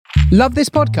Love this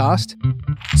podcast?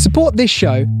 Support this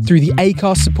show through the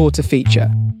Acast supporter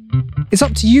feature. It's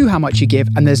up to you how much you give,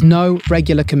 and there's no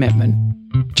regular commitment.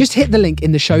 Just hit the link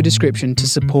in the show description to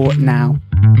support now.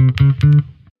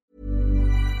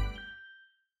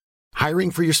 Hiring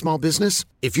for your small business?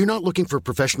 If you're not looking for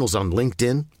professionals on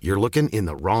LinkedIn, you're looking in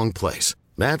the wrong place.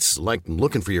 That's like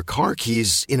looking for your car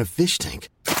keys in a fish tank.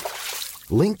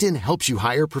 LinkedIn helps you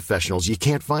hire professionals you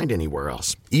can't find anywhere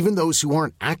else, even those who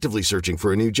aren't actively searching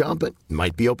for a new job but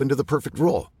might be open to the perfect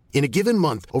role. In a given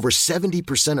month, over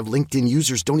 70% of LinkedIn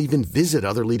users don't even visit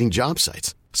other leading job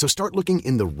sites. So start looking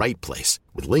in the right place.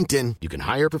 With LinkedIn, you can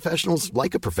hire professionals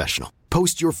like a professional.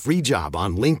 Post your free job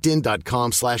on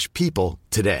linkedin.com/people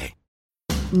today.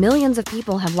 Millions of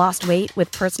people have lost weight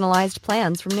with personalized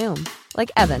plans from Noom. Like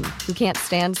Evan, who can't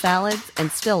stand salads and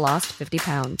still lost 50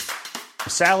 pounds.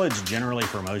 Salads generally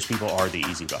for most people are the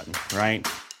easy button, right?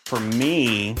 For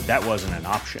me, that wasn't an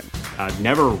option. I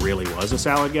never really was a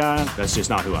salad guy. That's just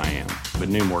not who I am. But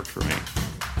Noom worked for me.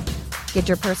 Get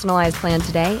your personalized plan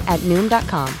today at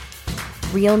Noom.com.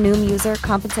 Real Noom user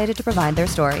compensated to provide their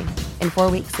story. In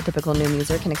 4 weeks, the typical Noom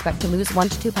user can expect to lose 1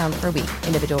 to 2 pounds per week.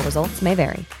 Individual results may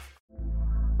vary.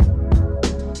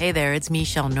 Hey there, it's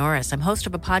Michelle Norris. I'm host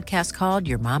of a podcast called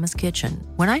Your Mama's Kitchen.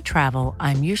 When I travel,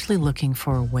 I'm usually looking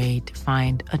for a way to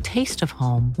find a taste of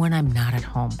home when I'm not at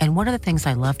home. And one of the things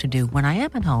I love to do when I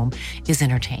am at home is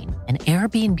entertain. And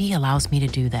Airbnb allows me to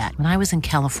do that. When I was in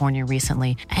California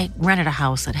recently, I rented a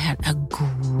house that had a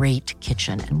great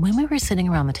kitchen. And when we were sitting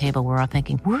around the table, we're all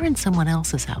thinking, we're in someone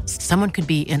else's house. Someone could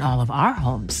be in all of our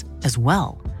homes as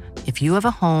well. If you have a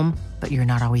home, but you're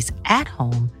not always at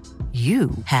home,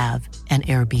 you have an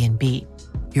Airbnb.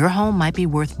 Your home might be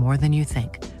worth more than you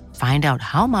think. Find out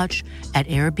how much at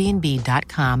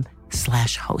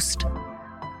airbnb.com/host.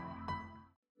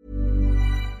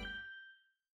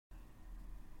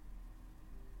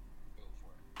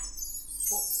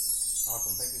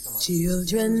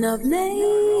 Children of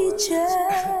nature,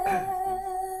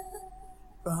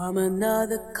 from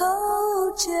another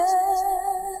culture,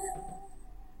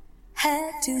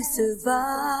 had to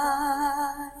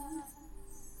survive.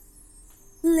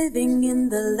 Living in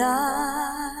the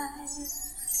light,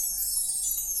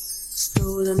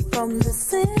 stolen from the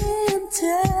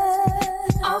center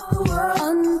of the world,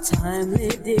 untimely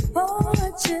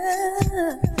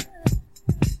departure,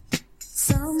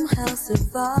 somehow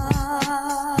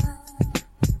survive.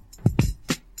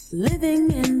 Living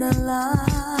in the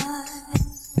light,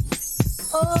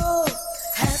 oh,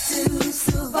 had to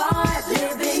survive.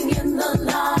 Living in the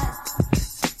light,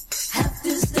 have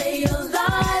to stay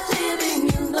alive. Living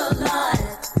in the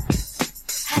light,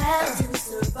 have to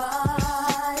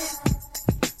survive.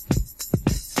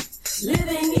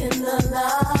 Living in the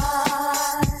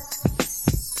light,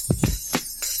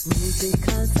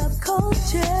 because of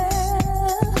culture.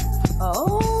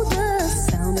 Oh, the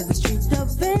sound of the street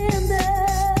vendor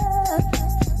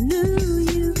knew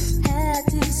you had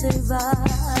to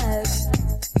survive.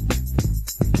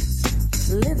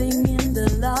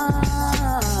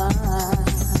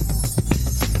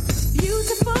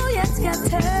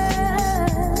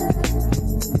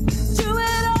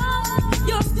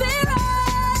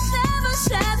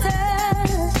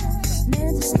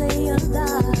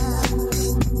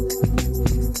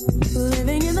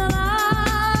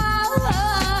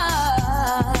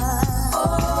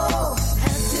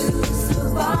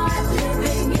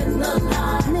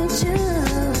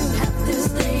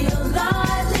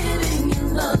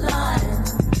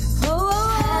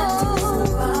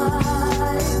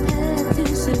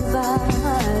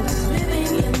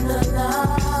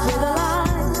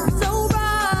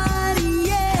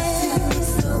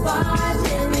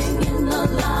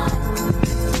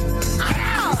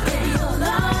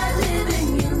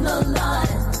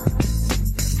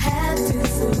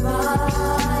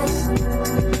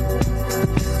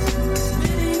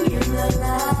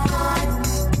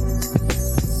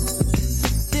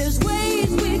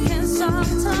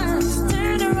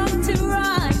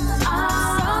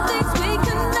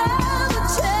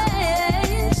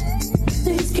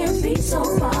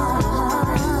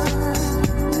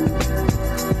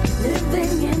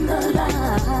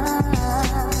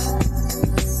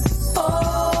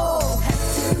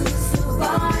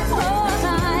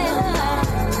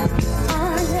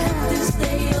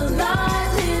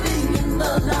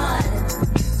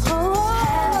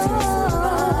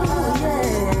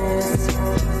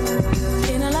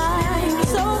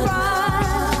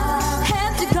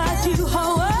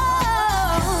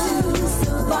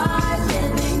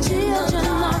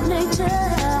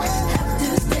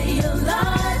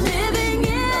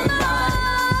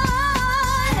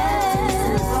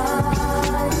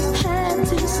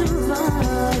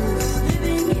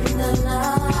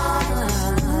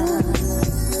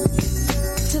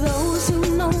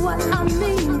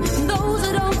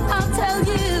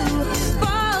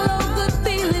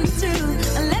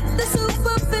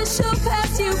 to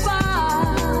pass you by.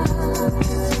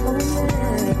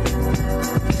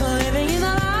 Oh yeah, living in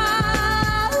the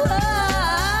light.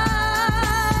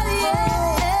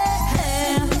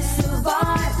 Yeah,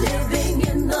 survive living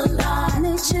in the light.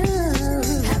 Nature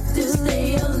have to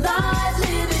stay alive,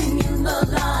 living in the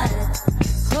light.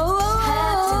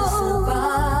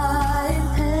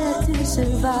 Had to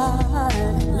survive,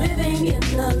 living in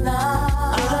the light.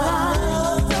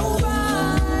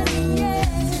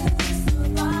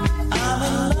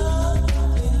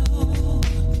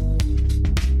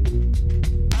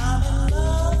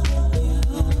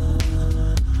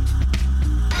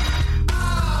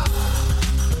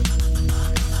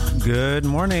 Good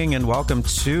morning and welcome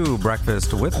to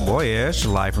Breakfast with Boyyyish,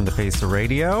 live from the Face of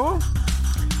Radio.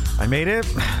 I made it.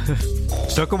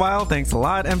 Took a while. Thanks a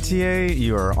lot, MTA.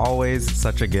 You are always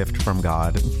such a gift from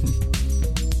God.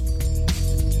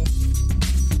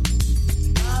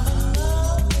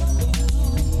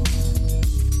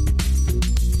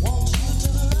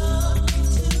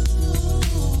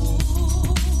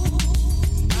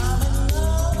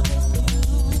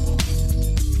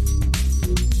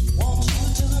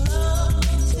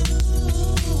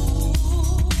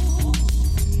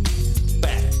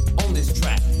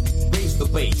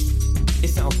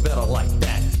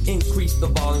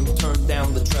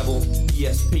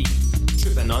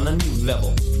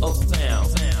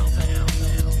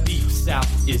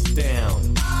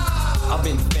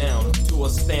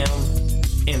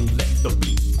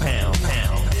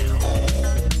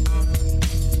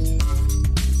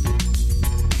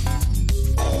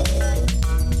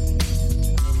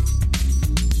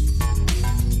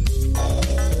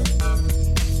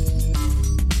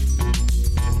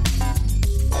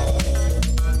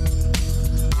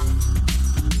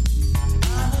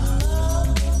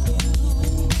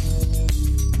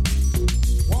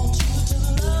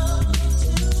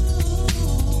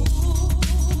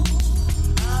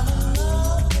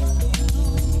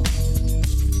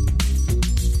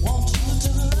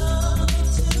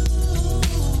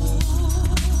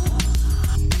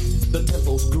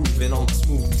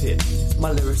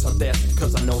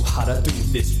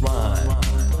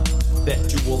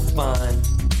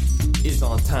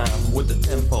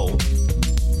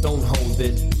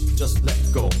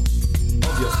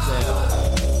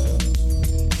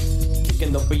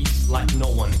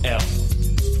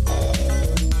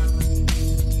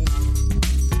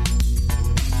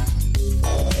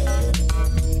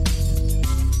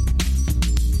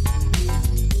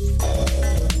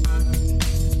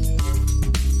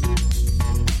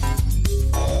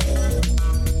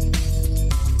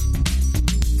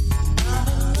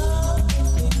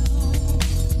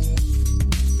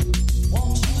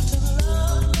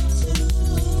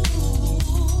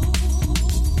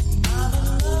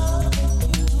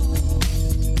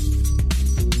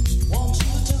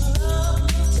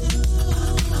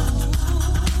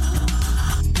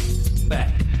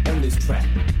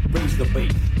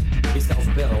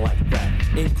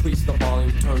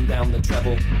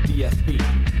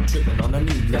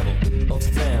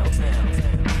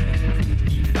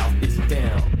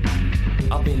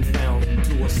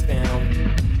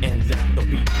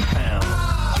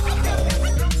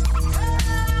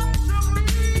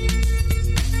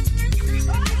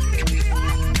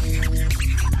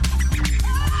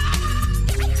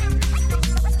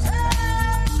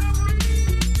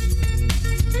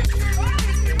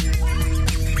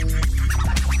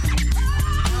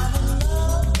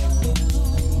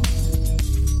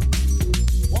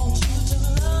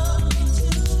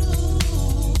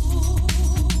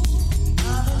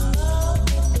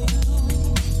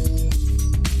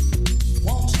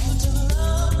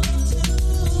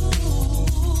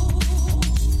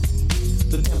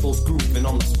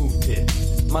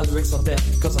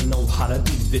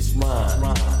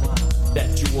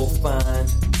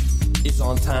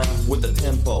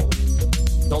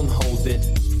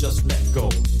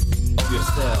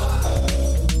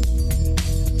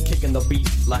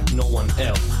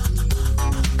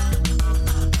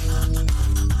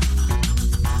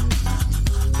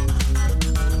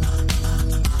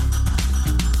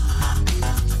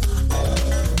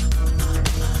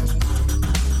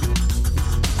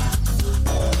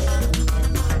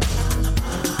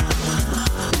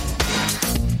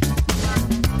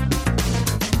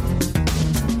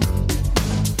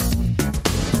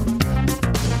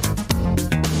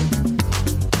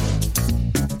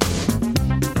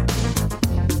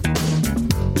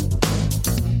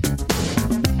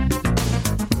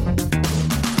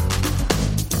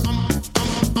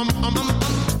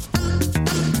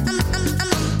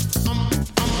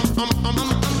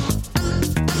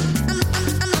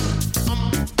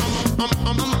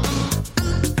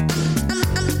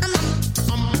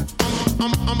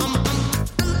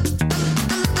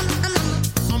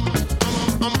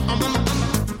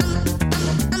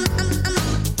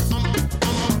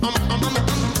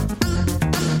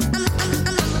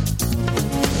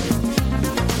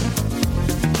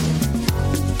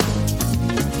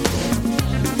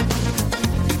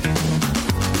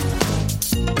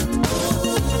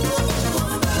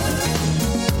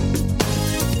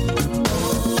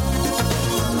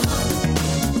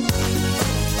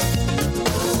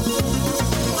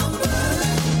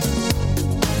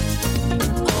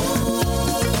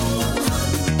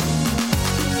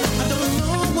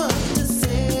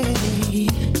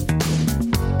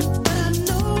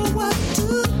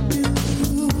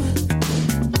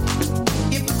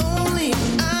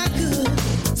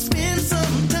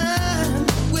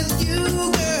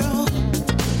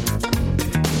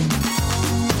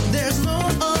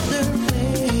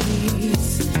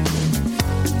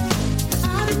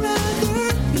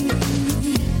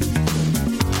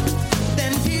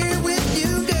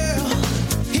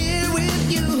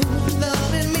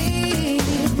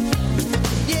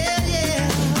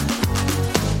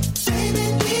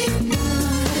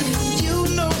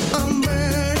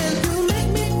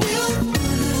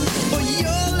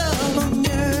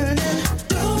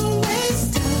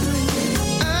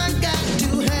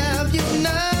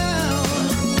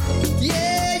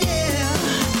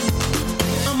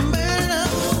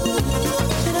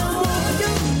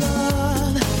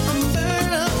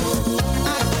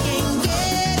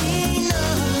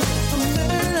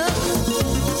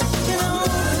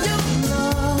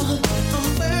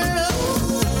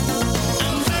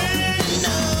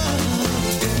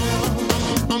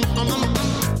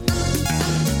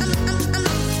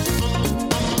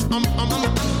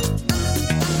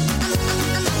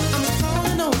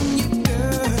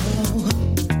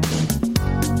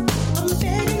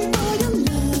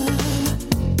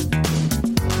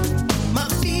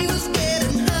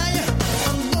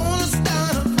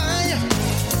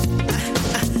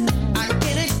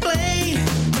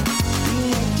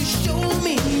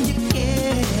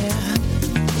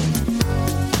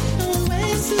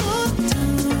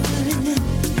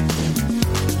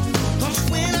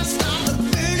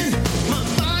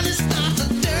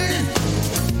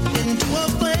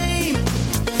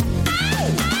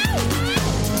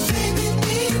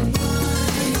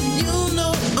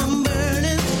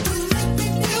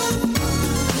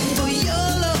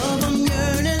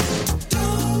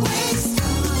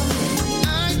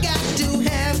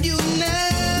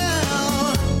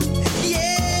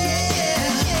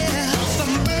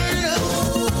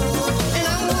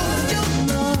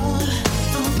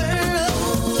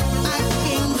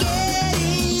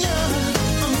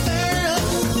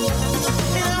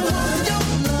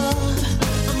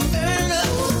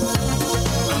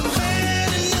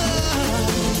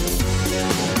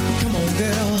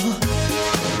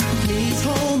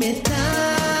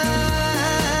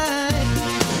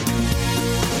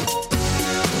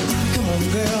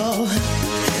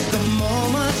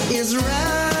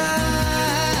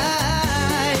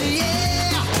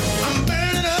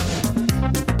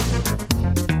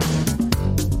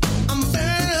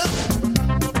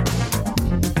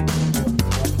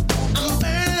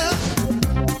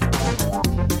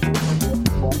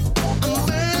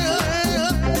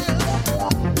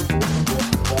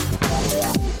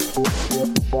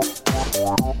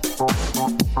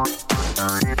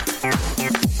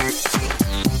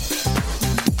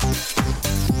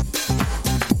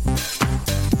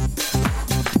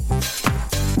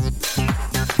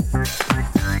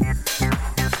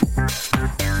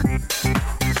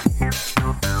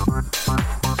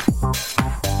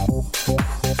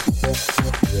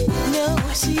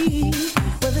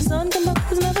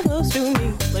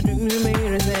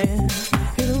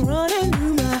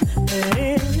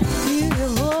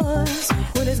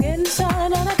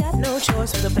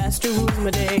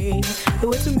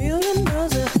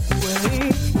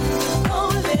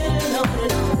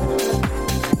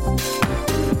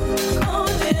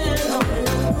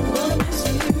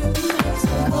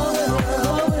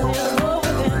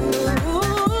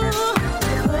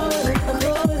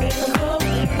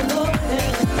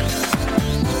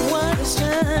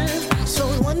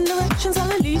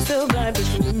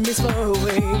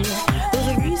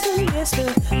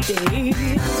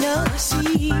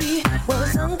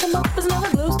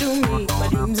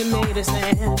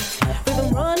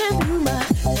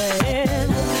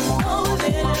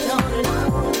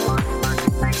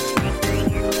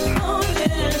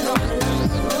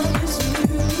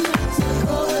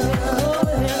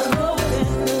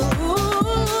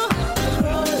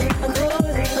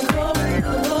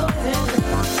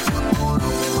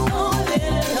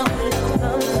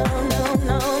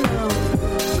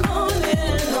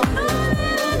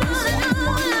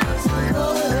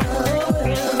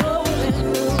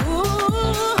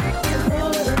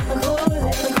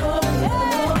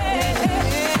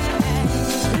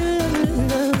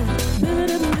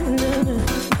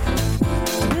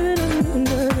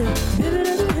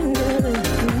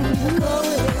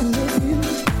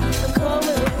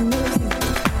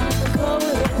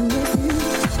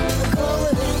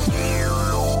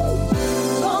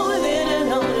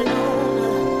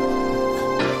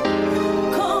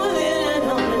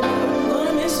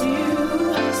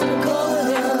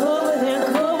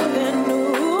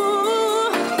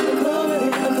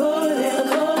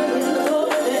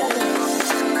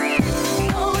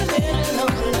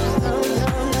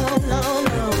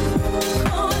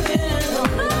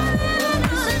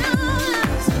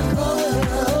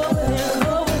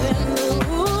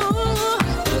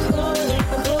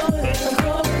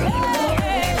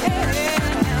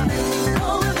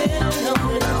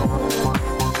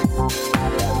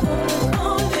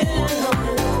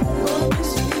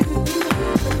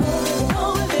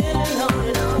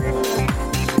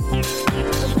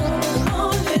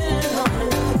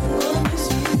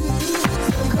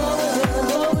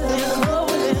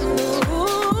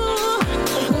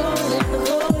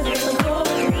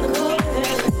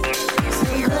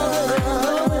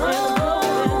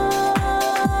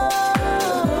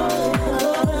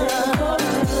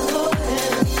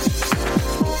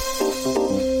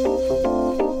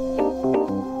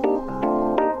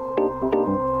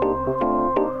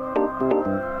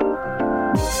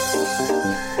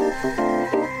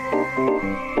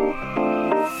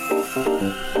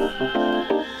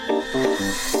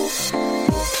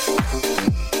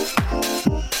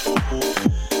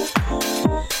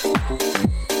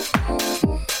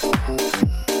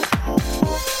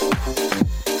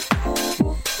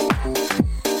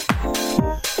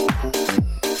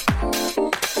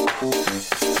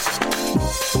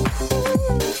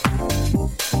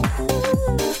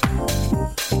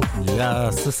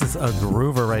 is a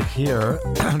groover right here.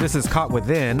 This is Caught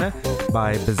Within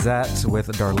by Bizette with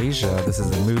Darlesia. This is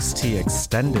the Moose Tea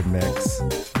Extended Mix.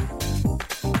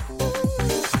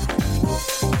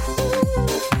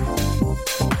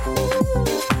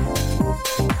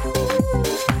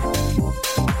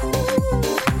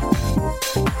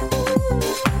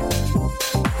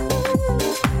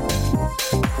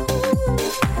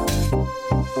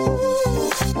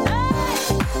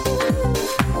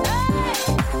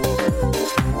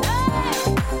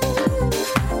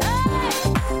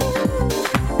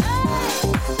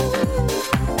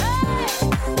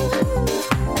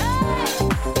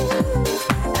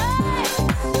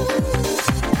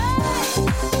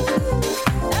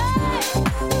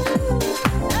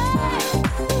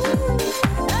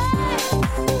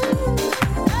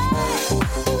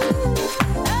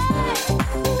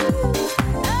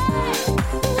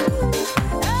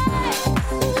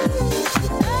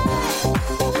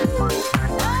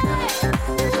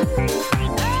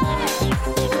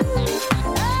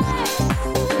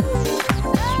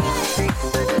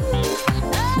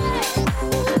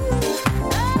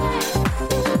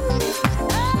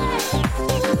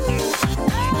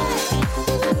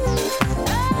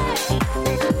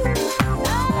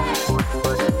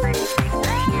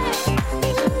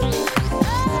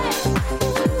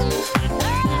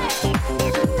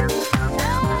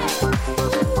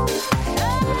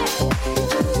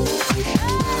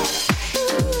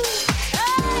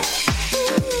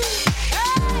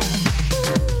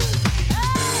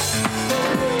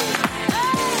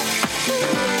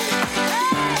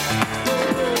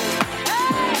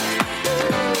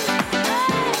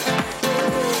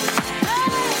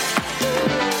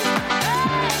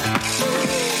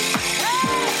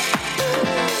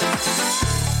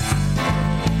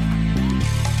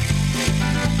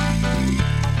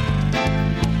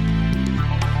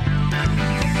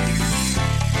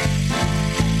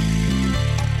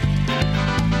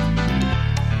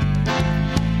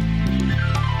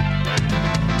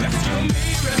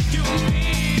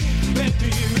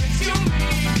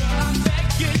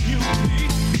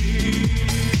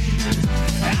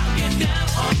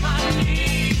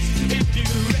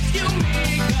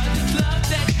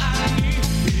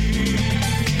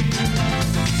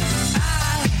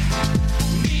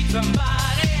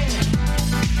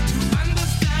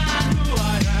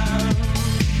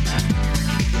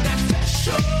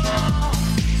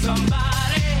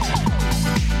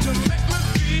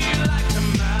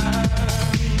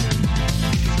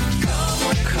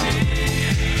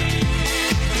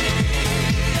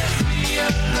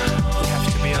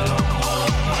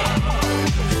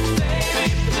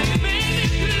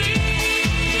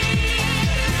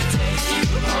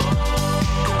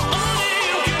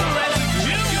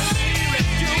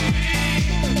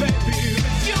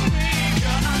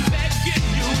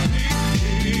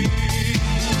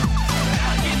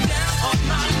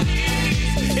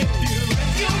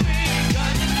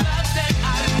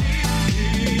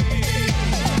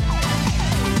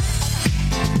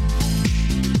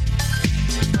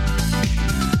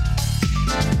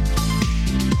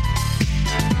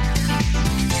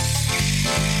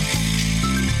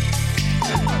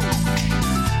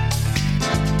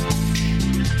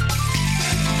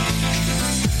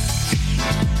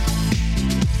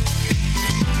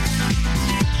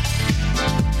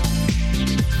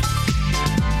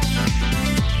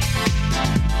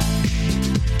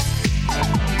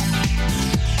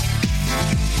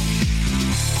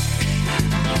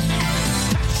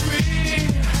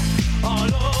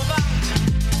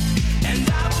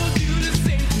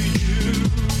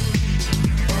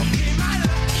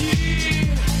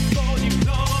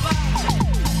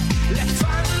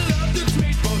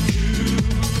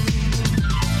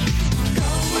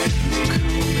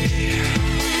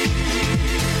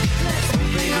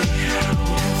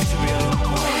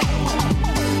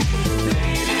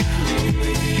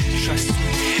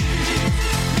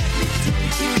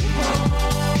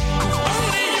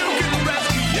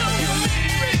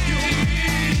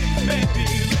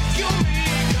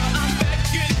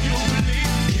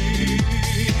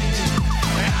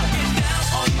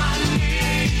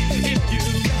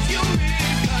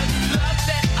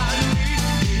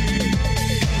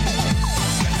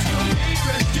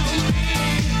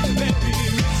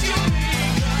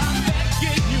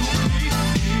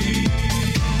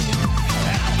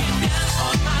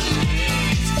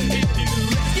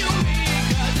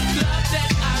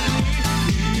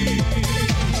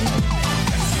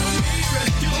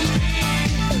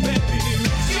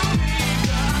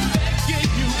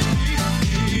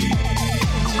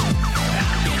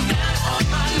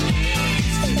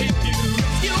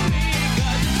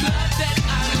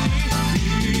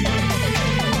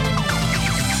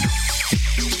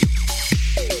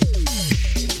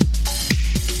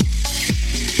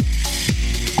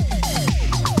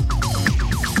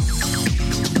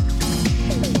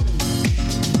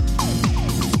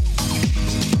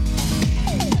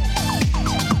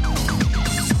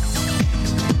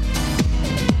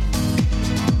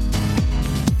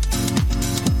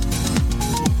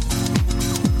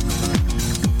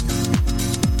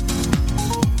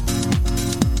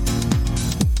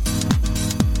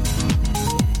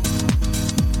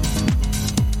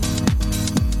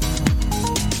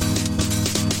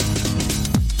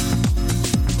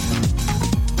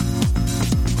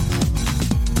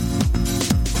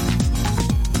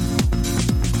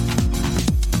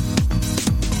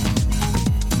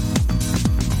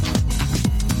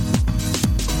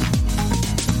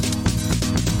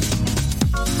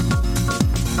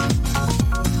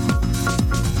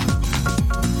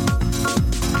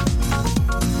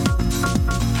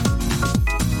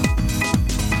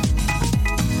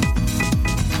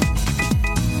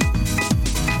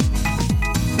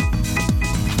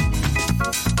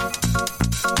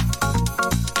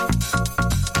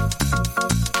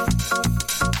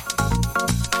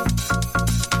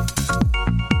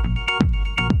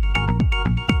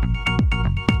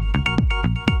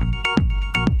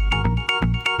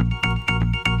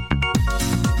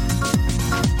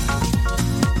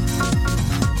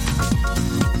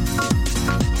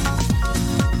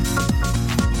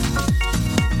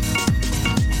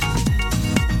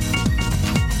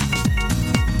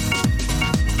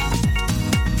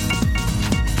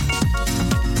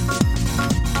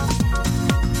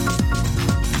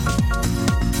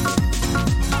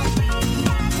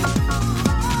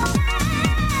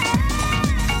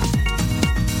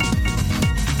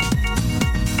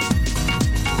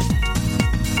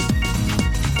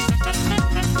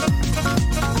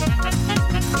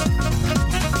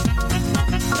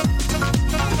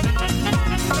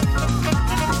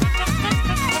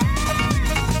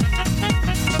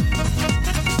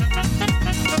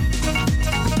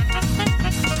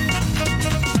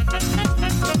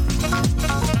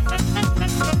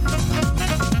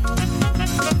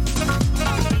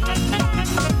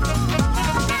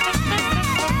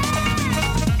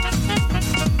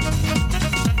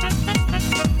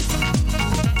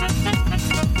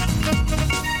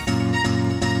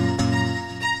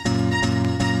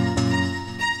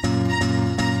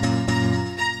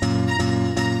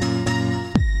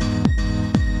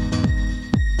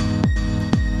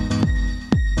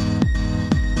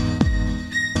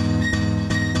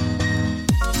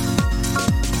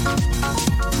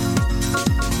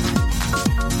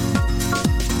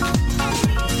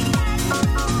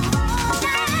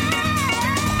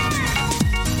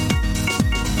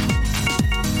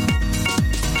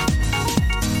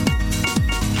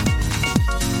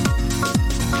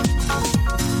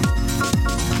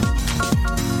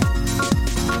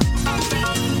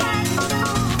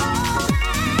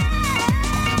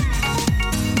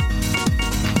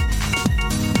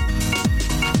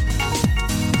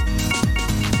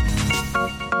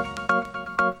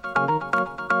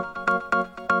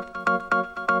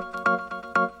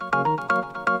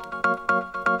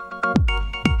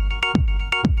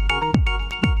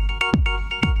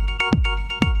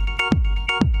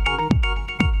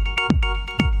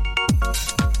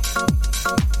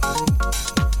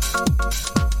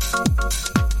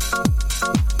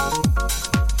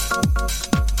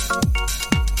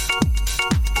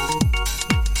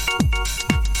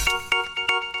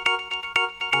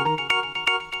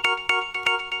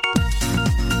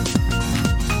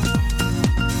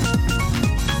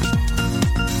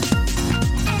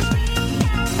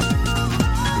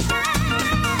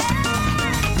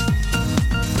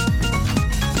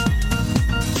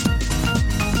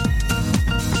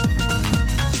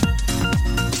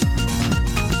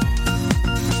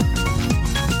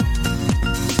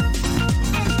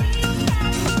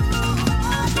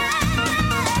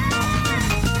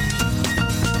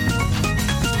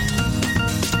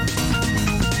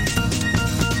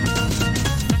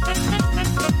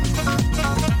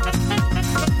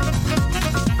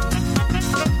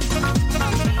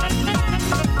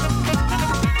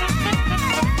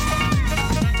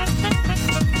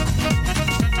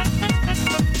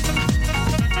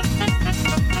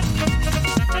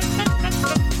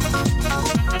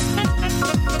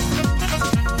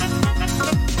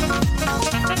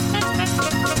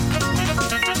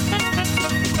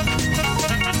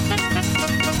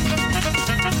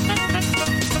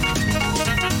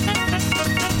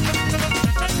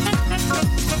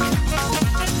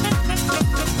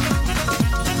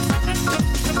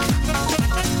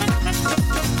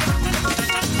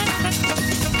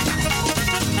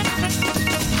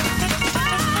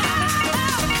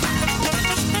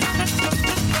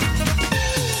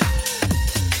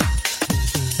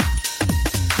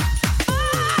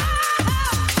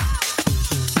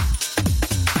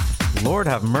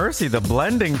 have mercy, the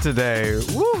blending today.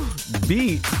 Woo!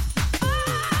 Beat.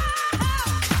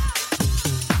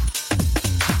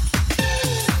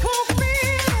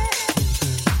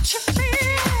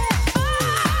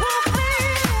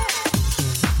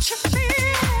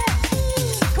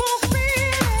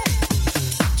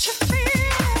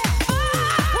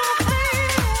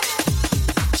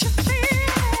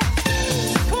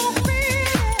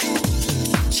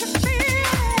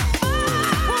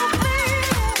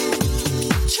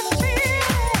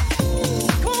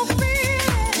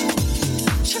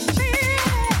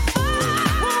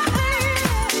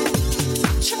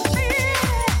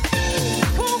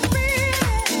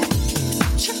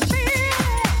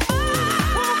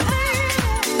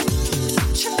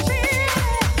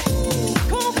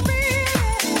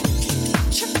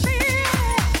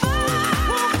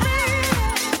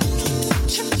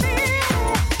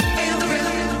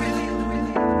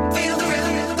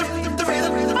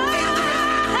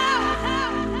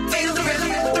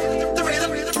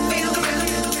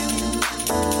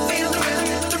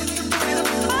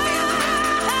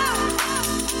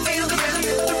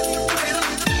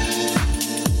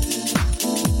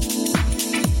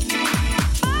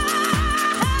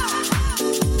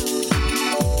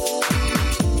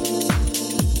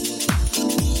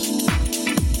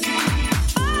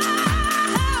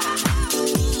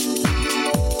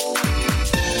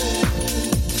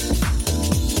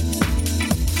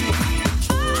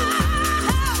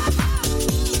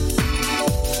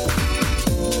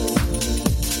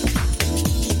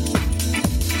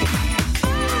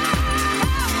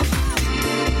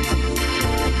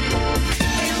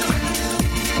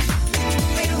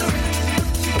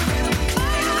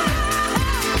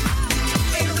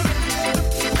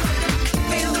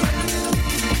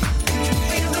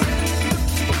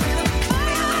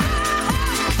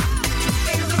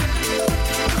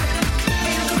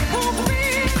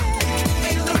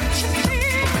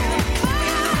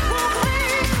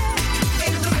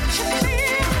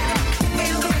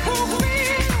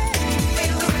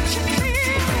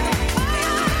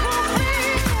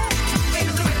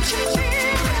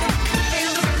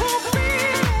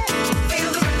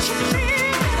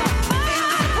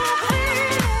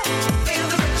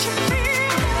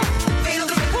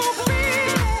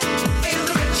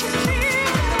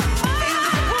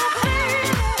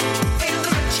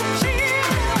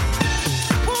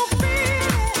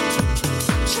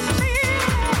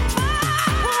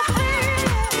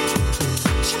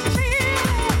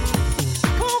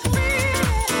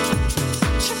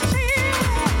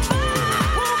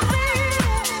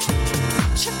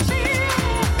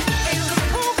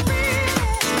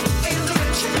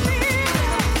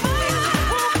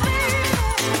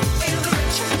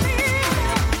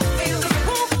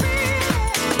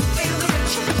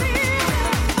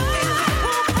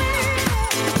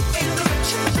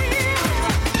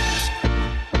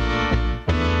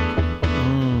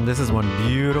 This is one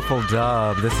beautiful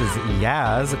dub. This is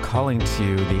Yaz calling to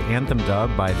you, the anthem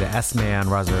dub by the S-Man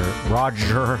Roger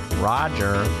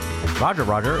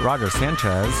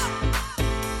Sanchez.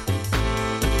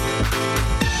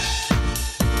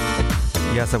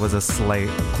 Yes, it was a slight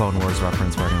Clone Wars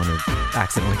reference for anyone who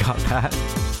accidentally got that.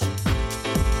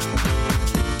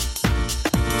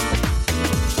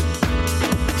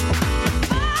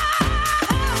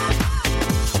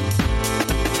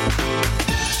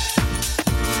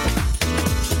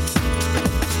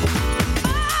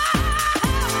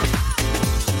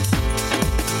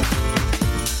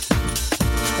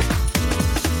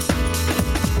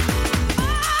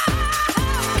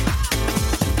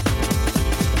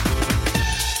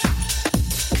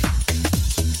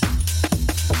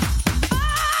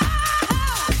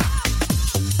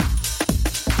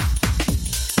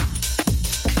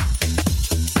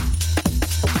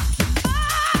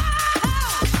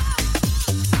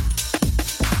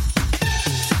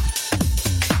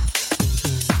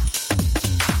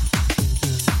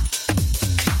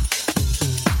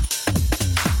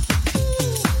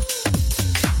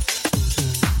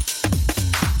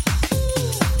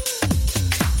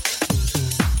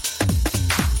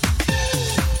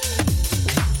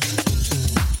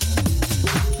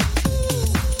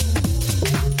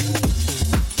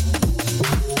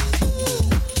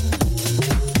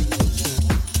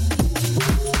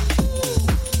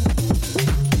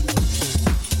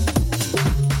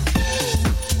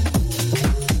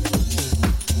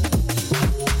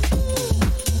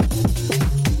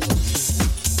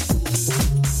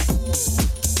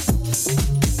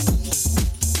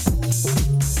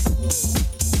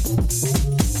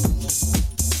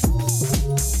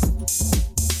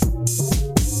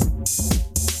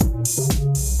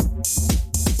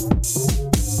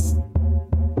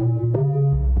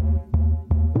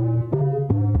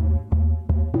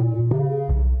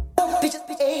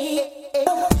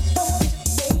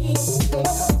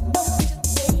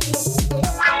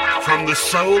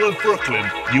 soul of Brooklyn,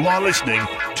 you are listening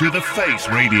to The Face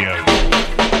Radio.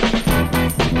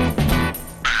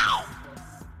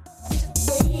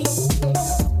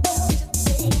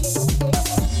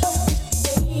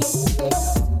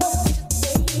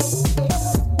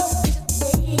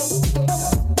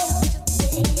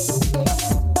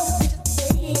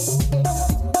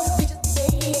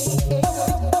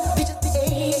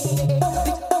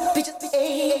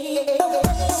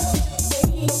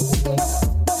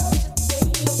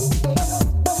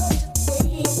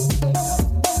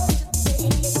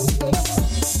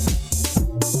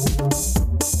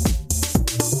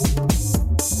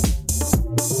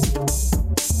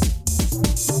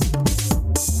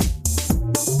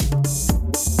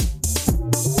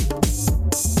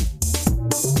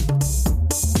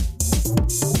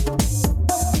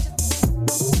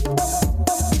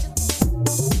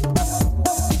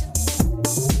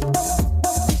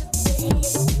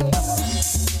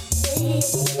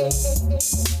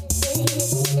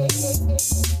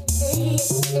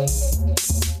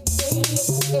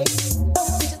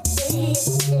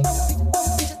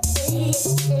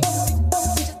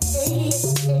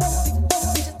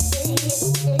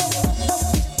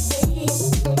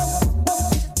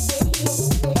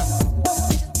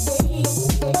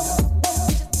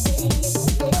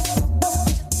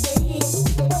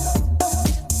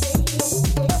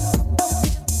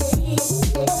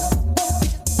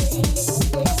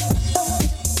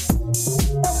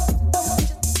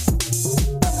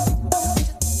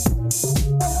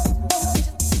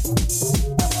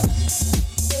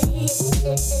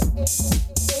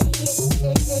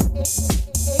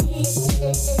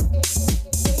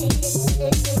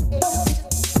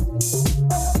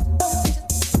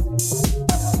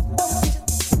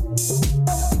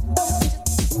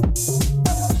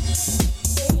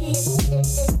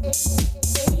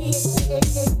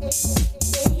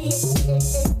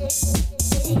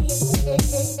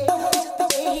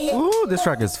 This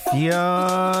track is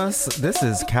fierce. This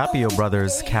is Capio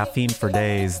Brothers' Caffeine for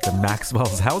Days, the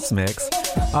Maxwell's House Mix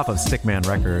off of Stickman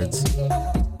Records.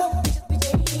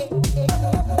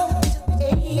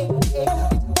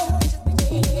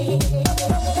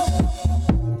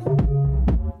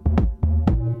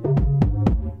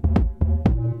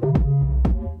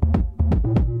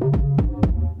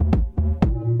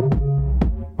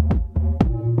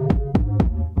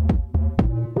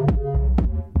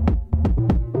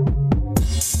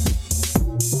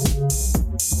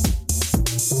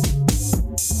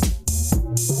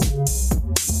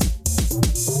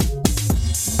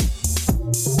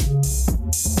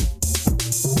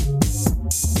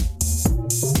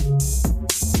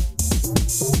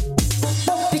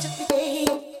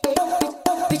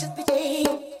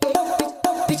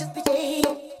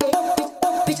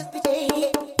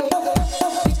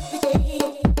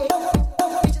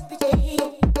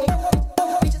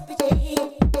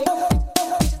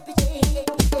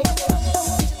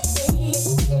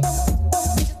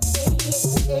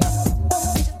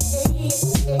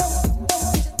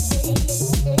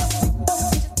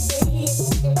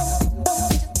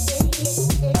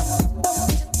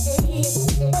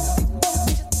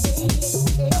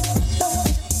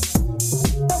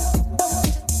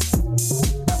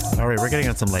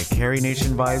 Some like Carrie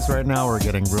Nation vibes right now. We're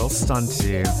getting real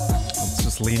stunty. Let's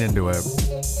just lean into it.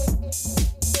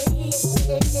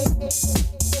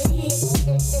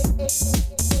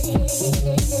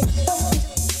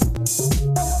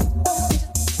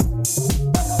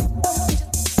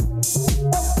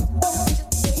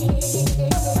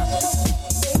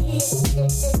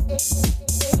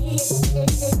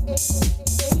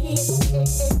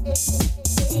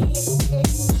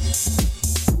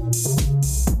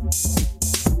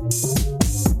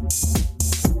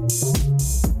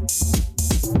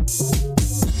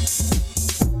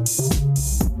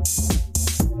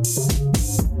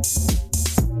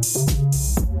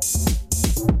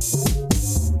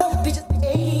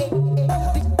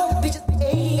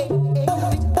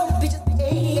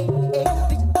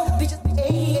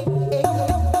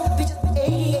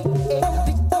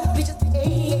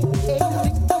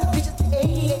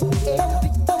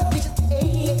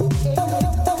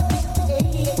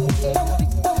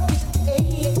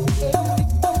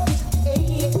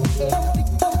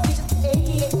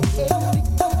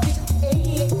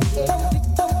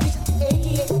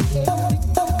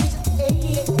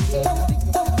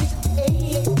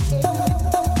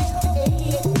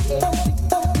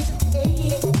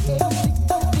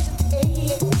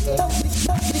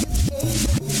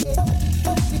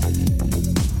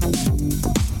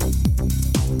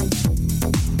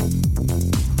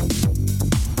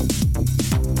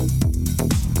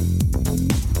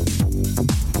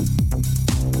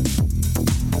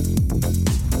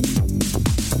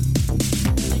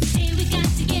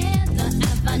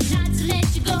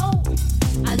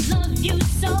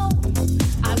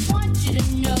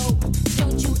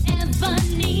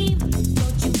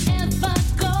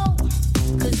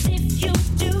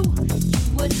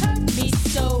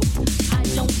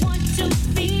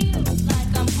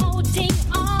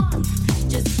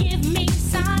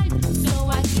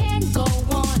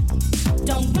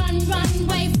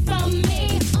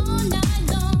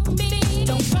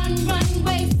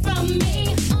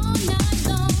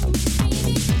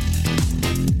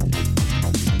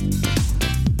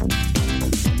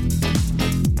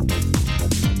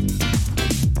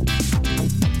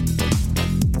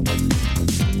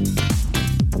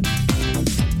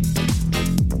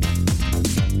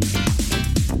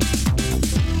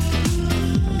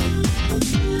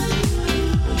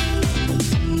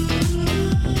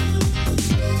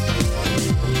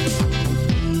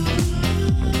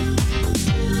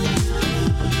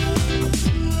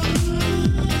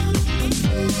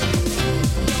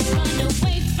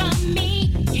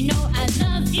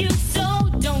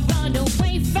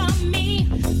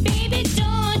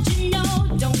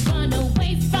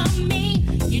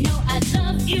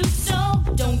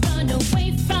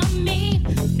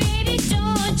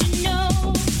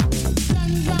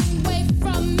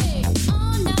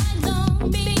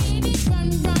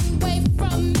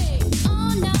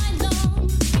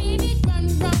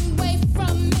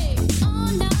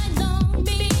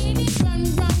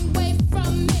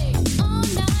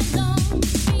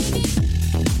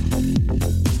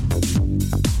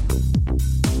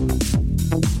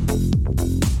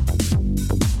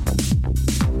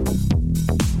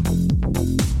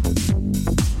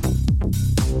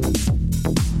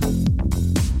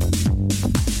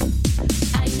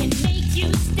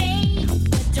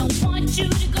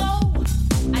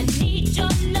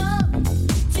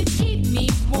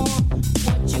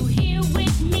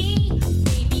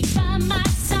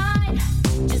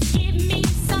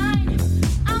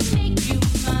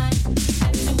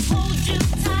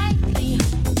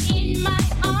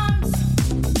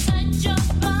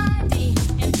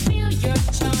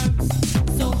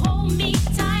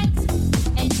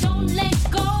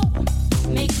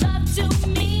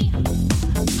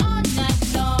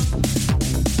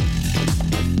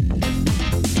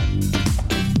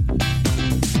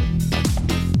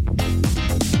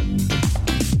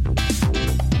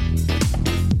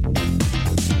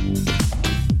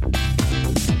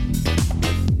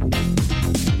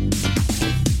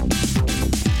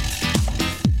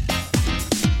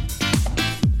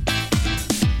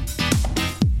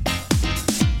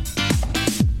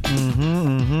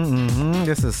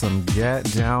 This is some Get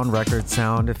Down record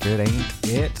sound if it ain't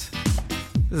it.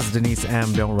 This is Denise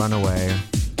M. Don't Run Away.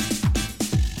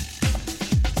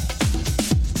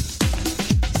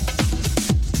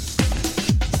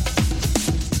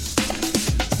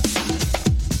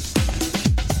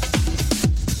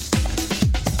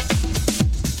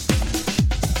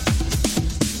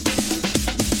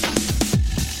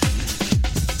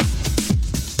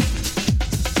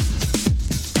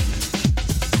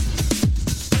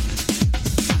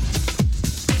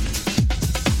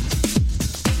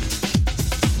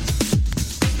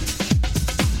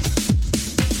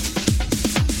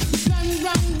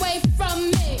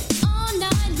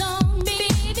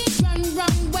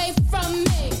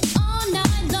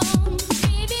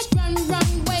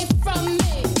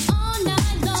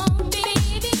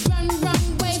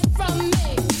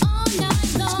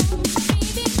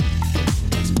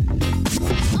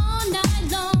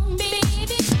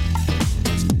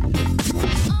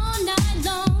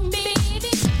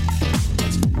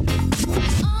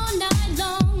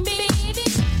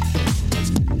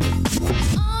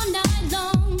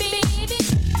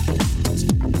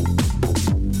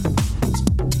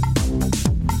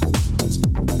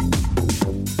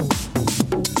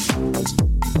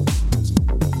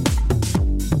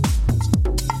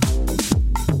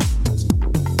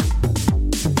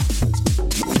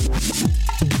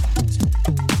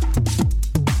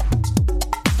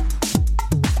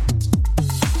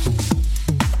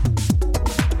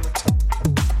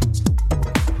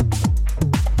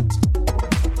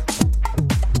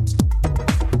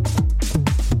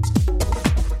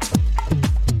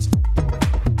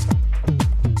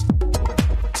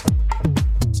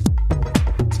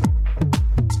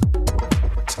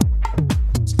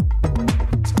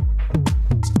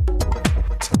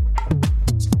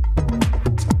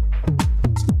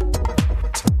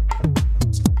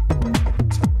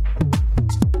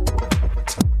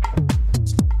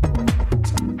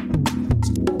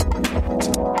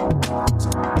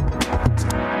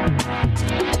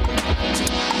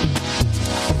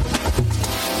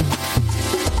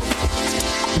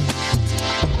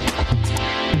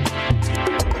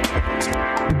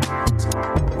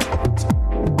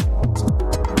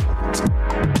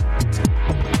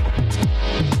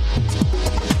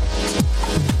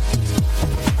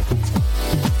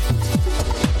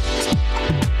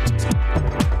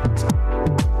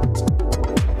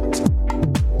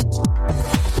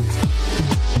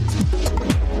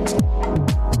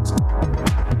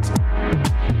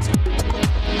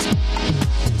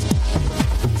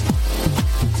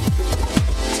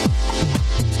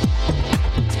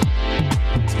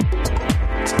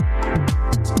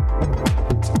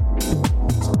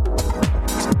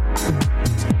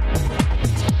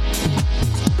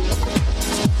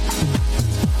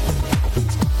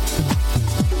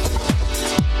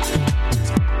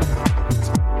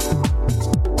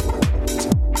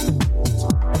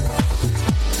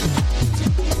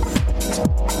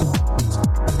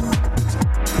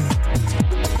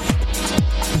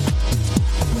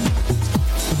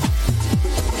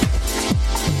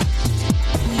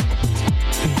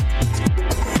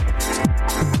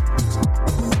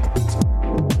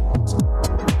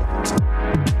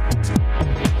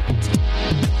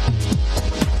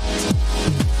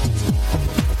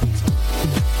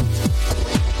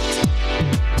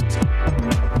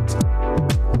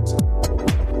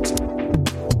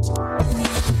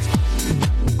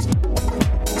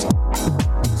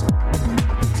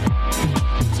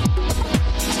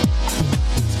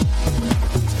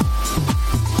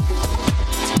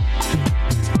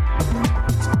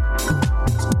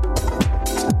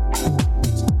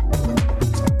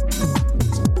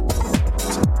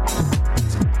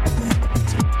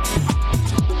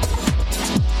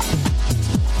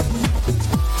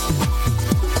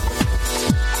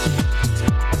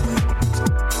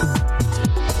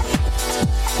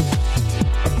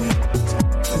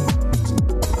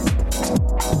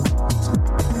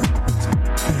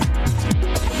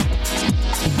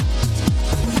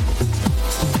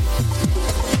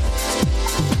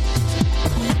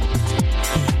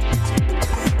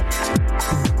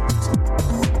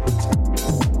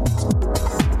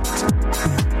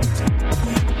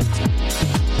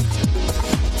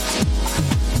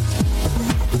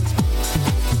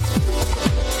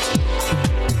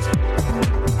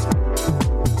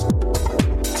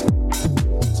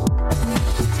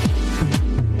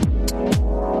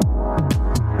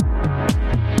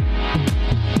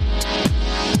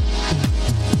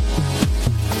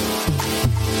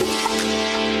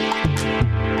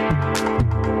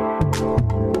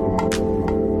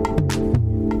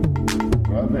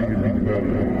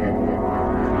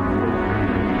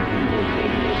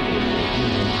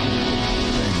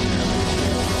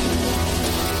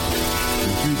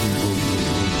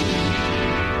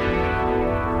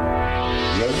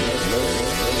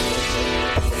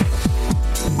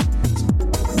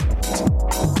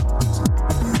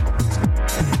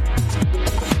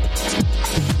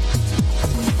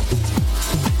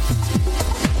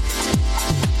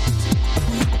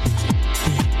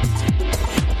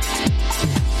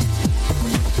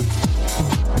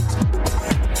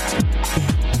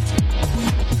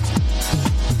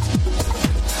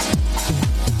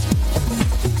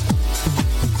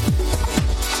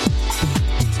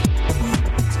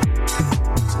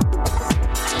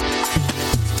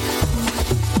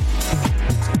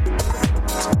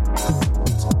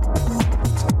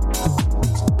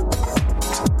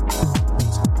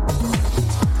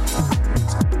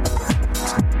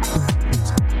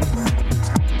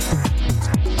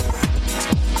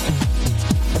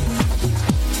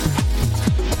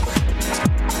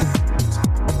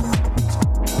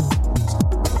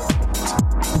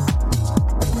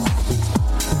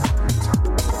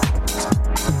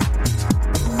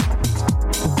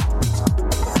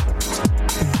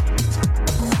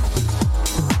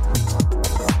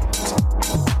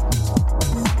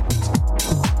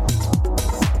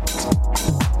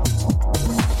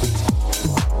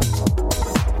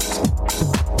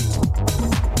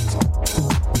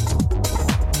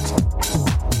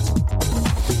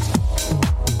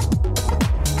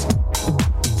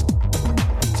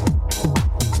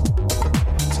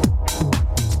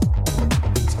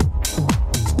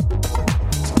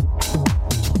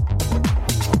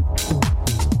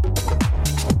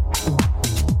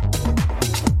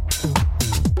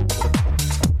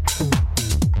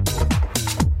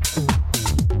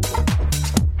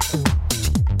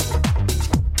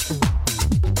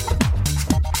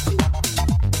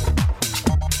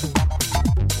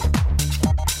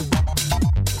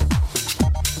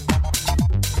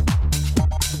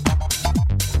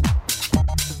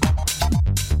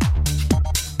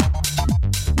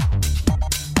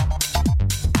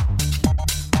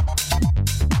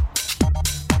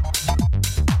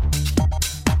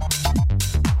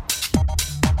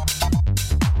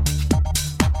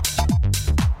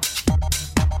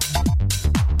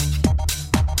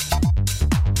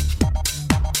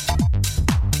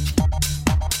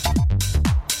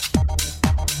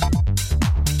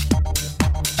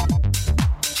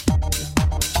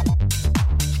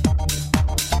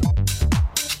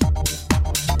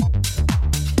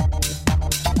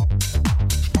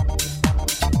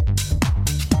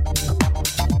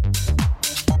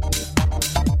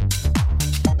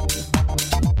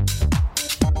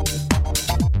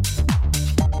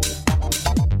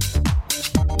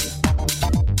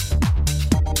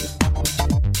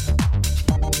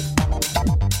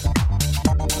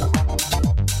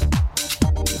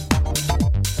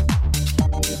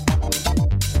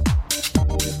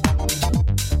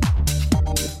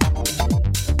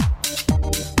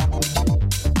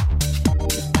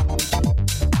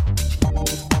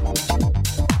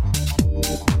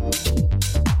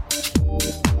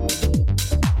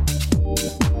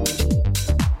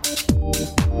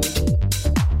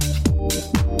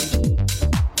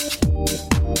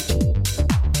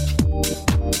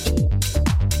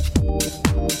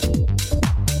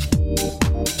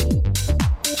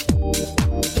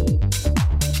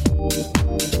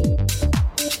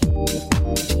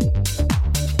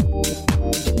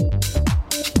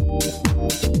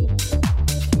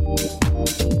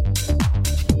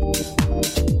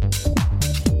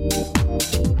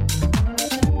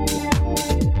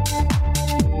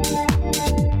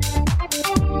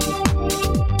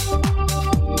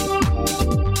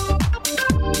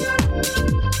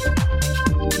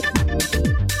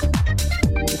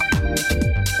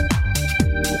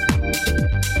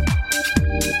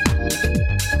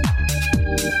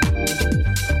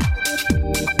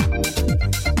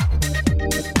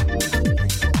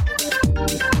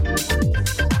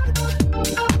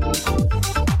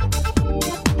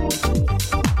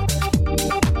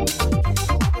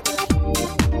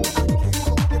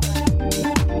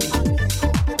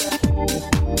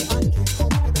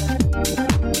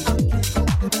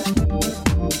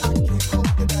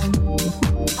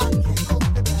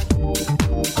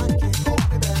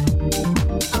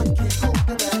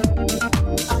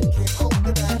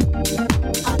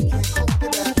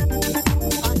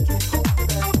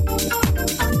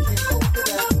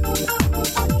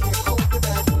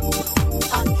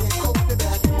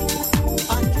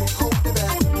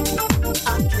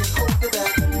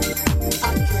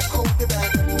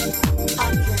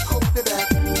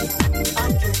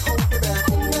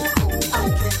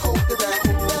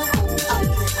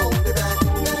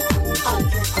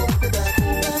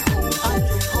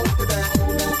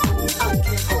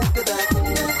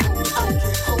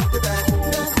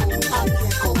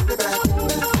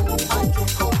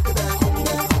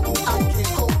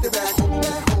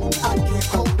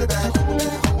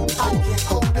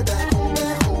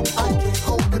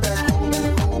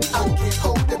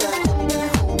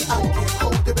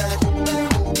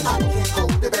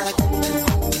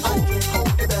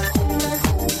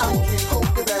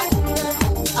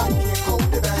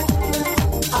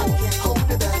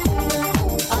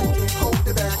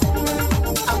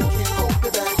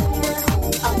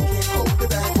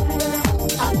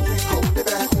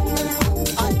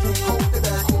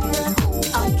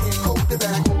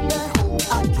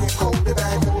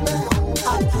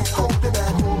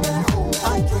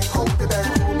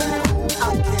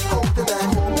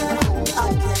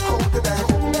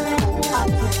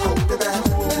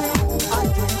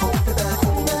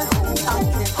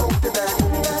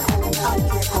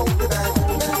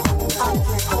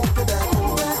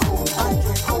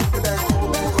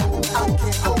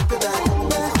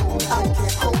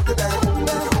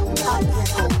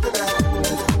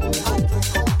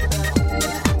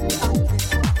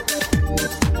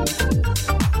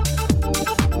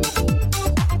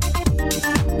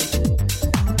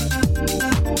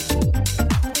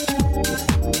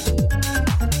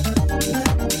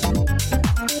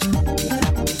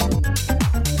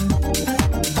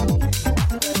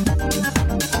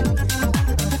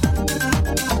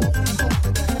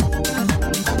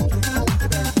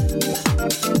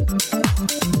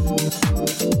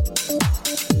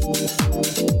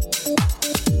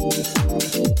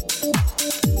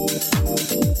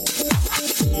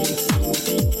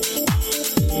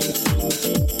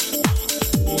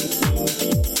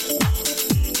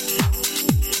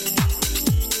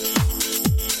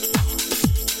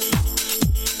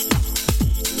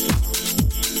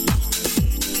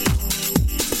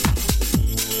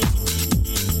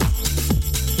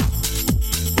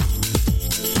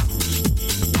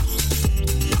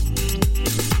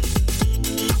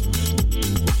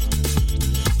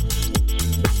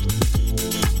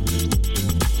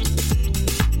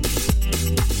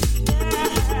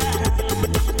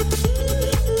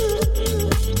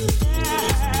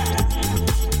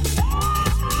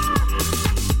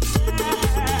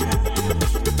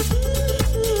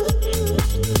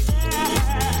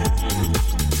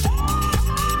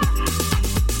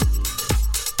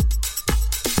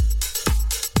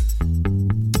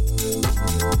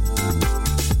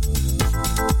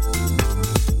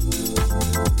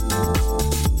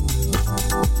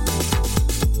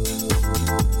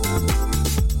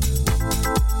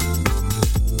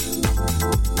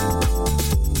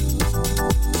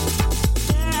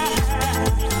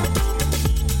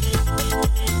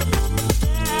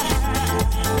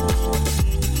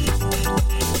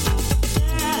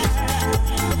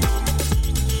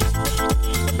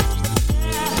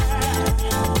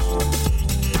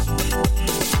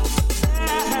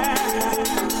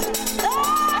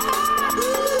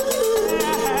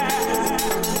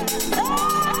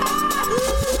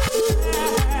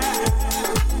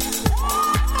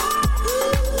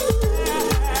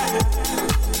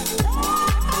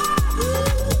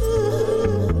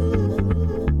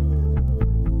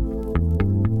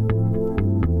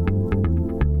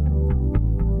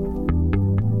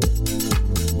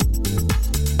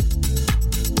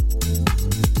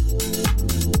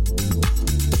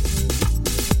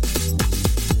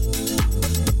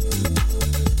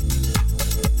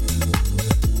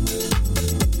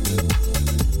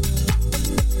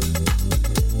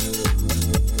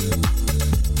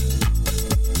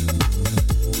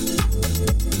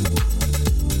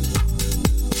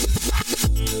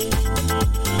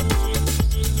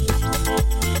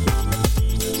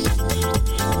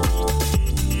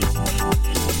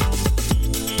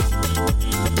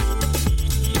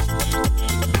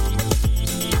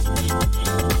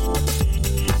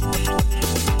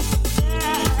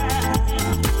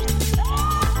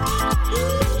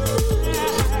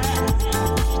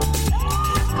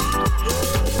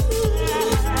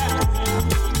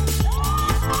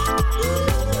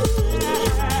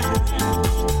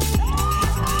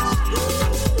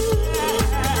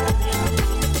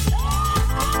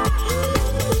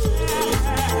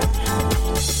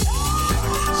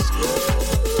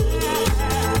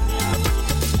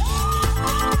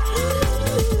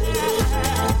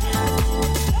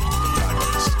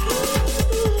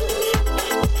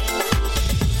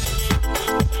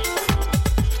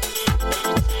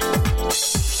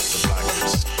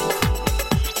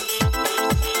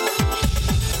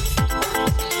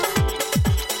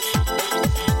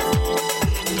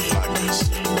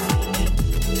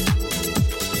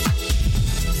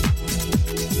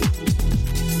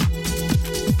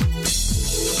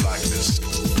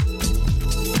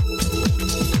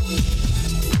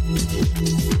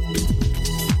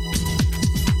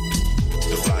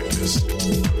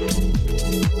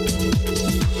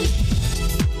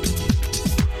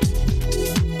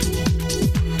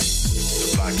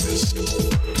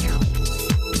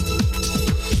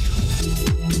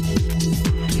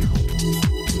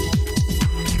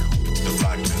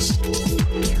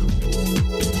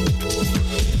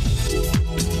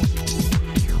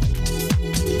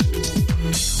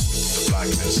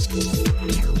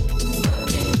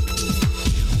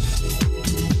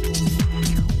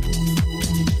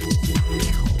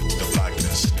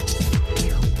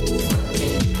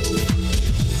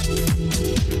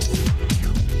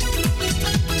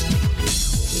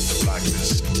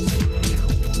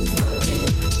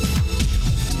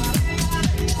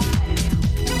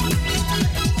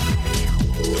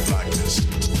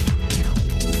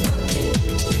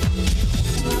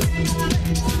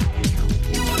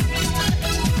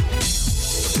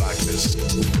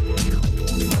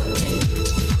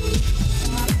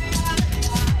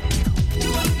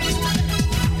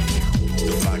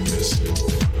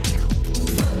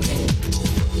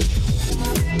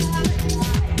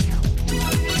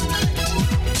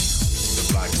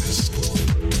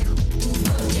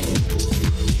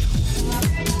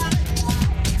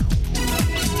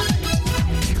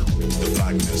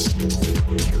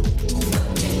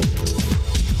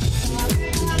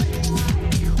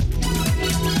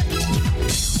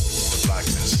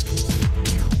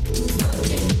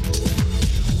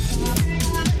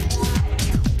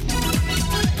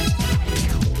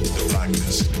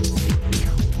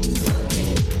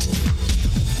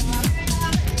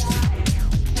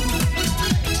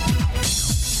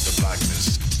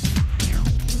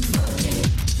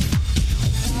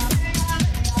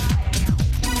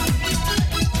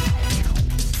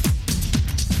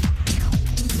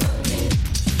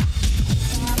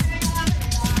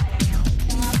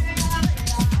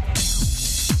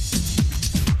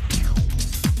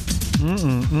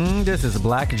 This is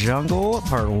Black Jungle,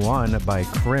 Part 1 by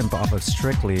Crimp off of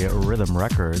Strictly Rhythm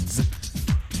Records.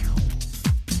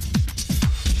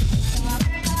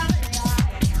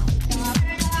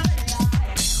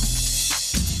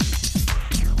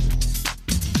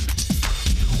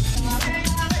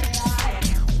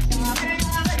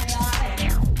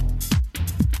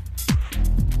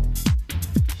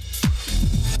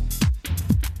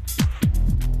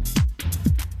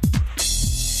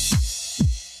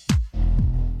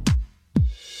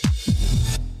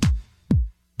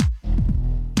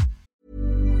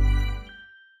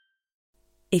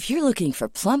 If you're looking for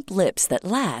plump lips that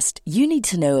last, you need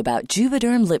to know about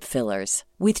Juvederm lip fillers.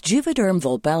 With Juvederm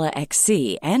Volbella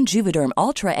XC and Juvederm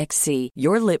Ultra XC,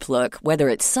 your lip look, whether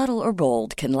it's subtle or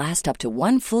bold, can last up to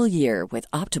 1 full year with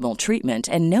optimal treatment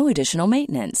and no additional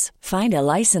maintenance. Find a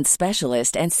licensed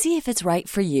specialist and see if it's right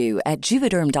for you at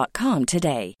Juvederm.com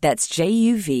today. That's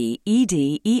JUVEDERM.com.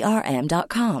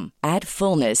 Add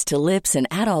fullness to lips in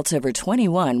adults over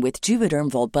 21 with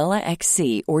Juvederm Volbella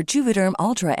XC or Juvederm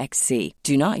Ultra XC.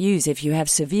 Do not use if you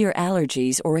have severe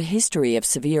allergies or a history of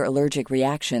severe allergic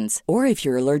reactions, or if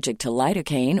you're allergic to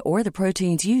lidocaine or the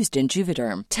proteins used in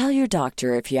Juvederm. Tell your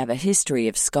doctor if you have a history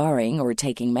of scarring or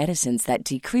taking medicines that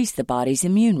decrease the body's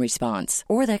immune response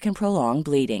or that can prolong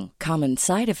bleeding. Common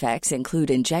side effects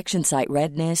include injection site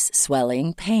redness,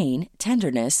 swelling, pain,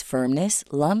 tenderness, firmness,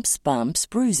 lumps, bumps,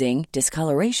 bruising,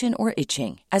 discoloration, or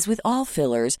itching. As with all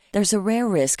fillers, there's a rare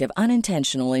risk of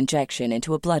unintentional injection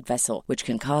into a blood vessel, which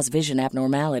can cause vision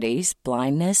abnormalities,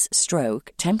 blindness,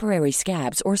 stroke, temporary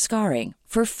scabs, or scarring.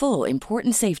 For full,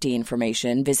 important safety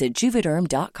information, visit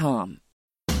Juvederm.com.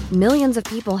 Millions of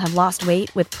people have lost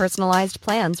weight with personalized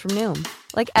plans from Noom.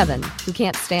 Like Evan, who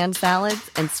can't stand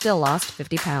salads and still lost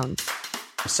 50 pounds.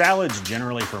 Salads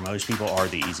generally for most people are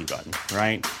the easy button,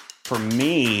 right? For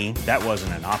me, that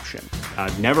wasn't an option.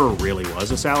 I never really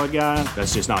was a salad guy.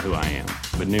 That's just not who I am.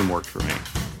 But Noom worked for me.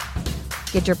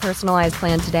 Get your personalized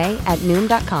plan today at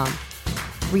Noom.com.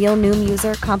 Real Noom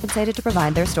user compensated to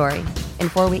provide their story. In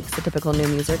 4 weeks, the typical Noom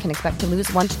user can expect to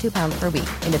lose 1 to 2 pounds per week.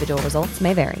 Individual results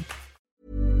may vary.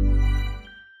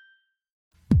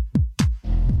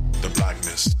 The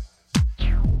Blackness.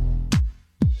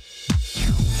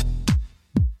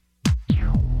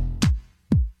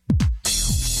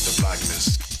 The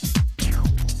Blackness.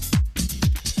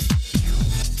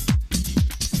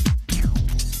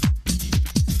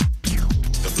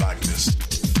 The Blackness.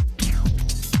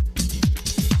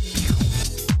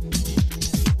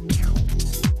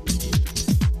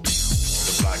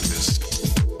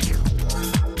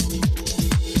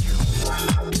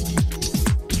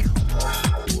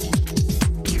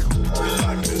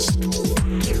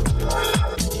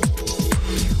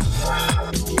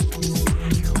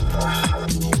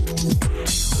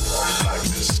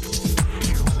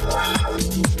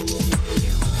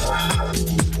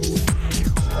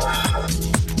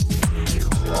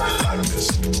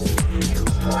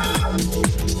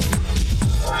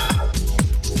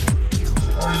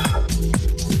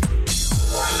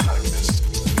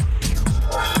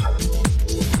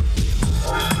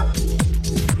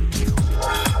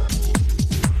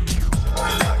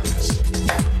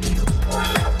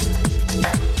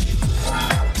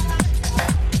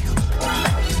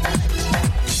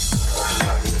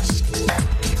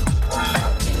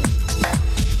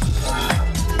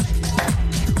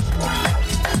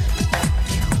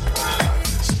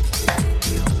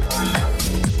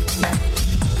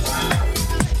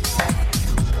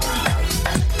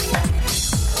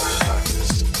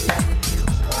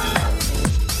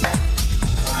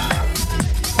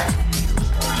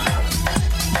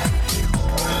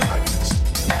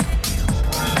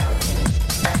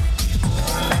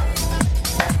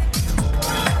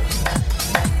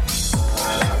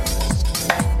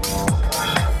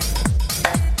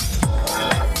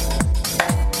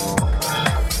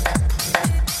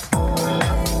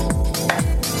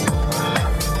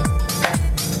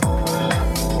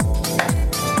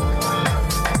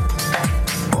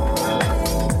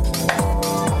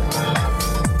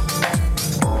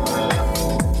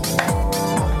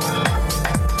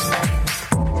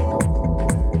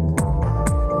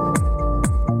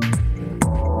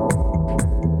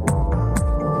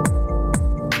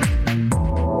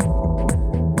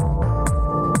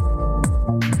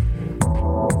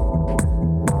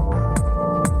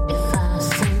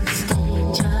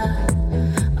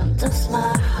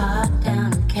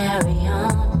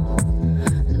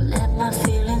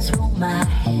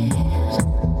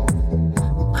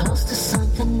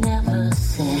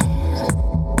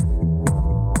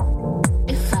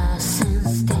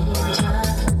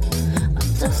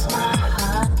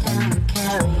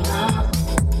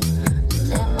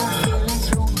 Let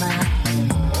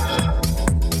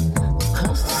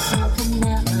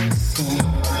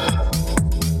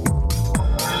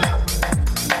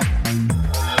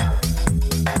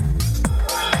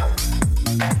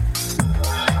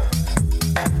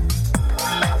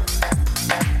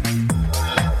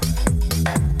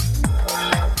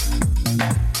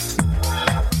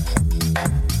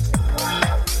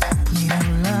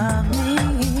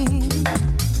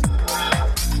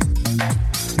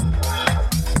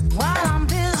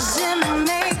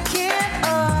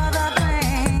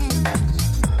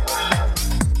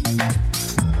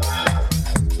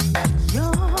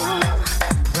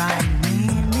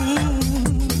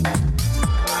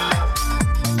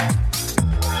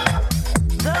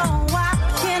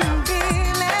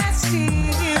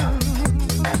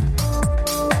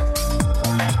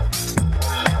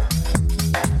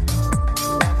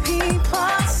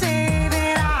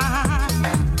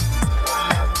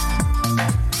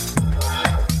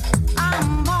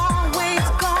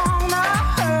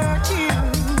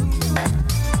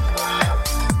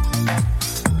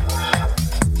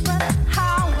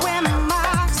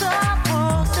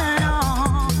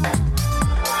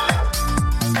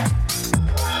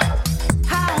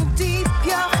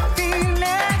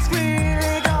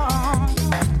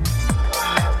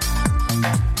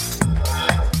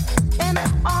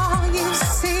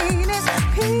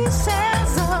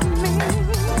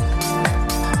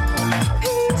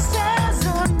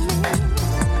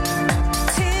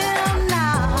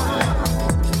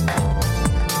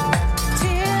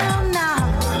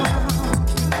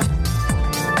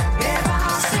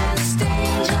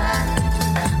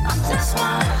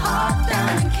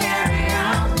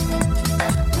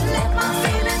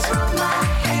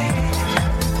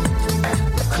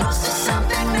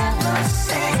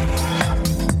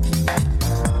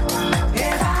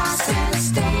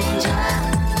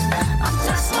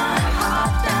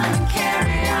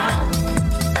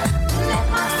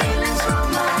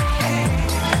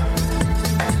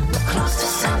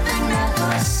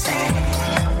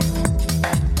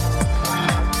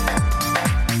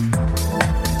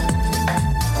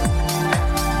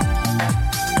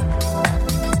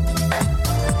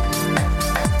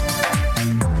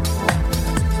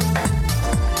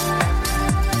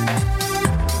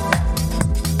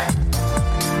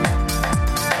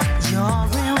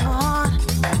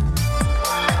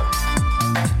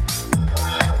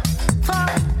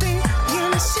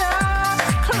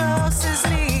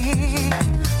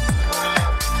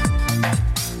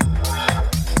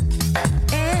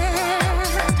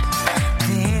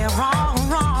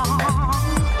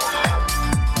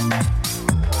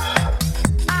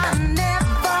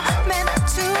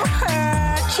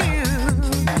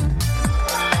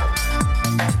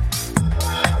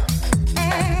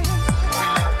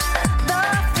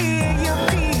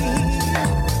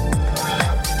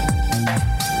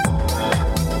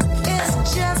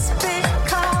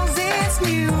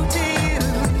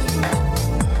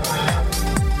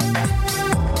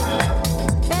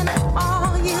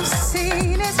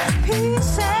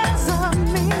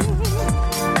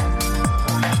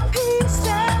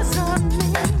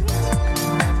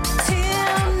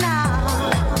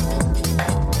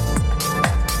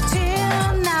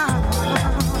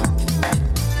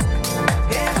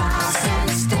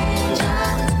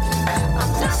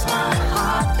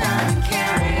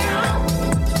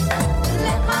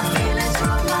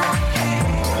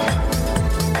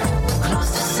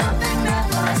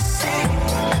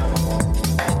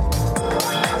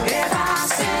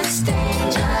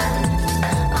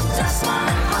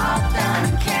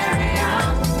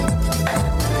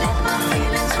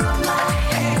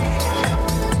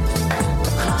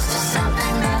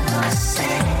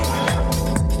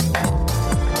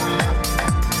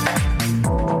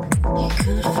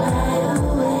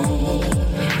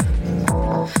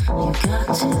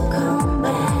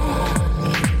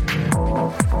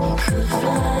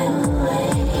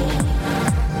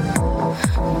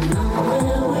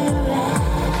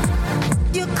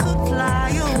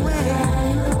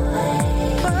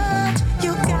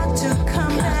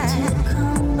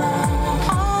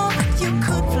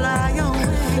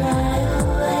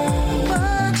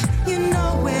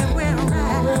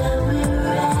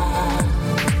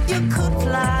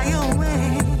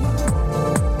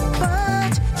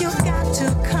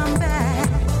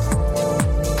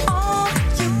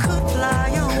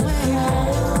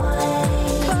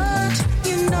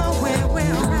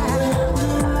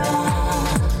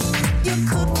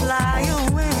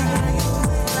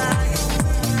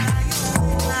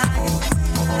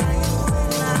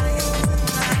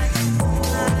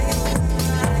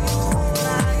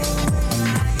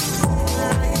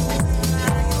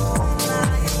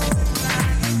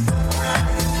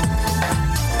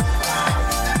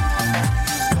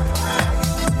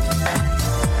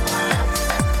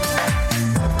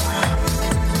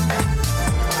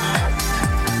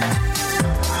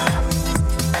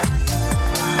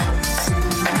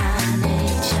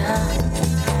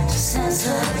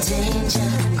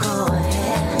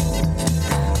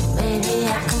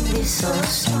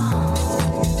That's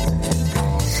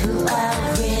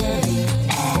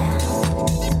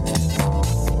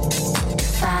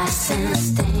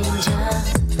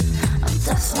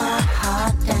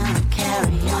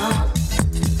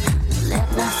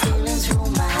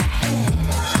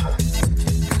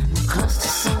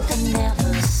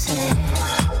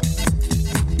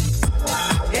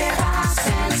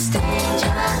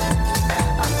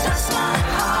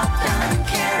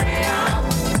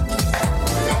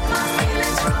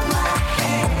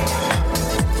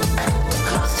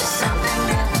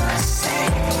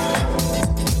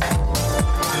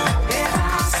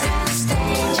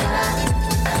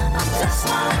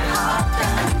my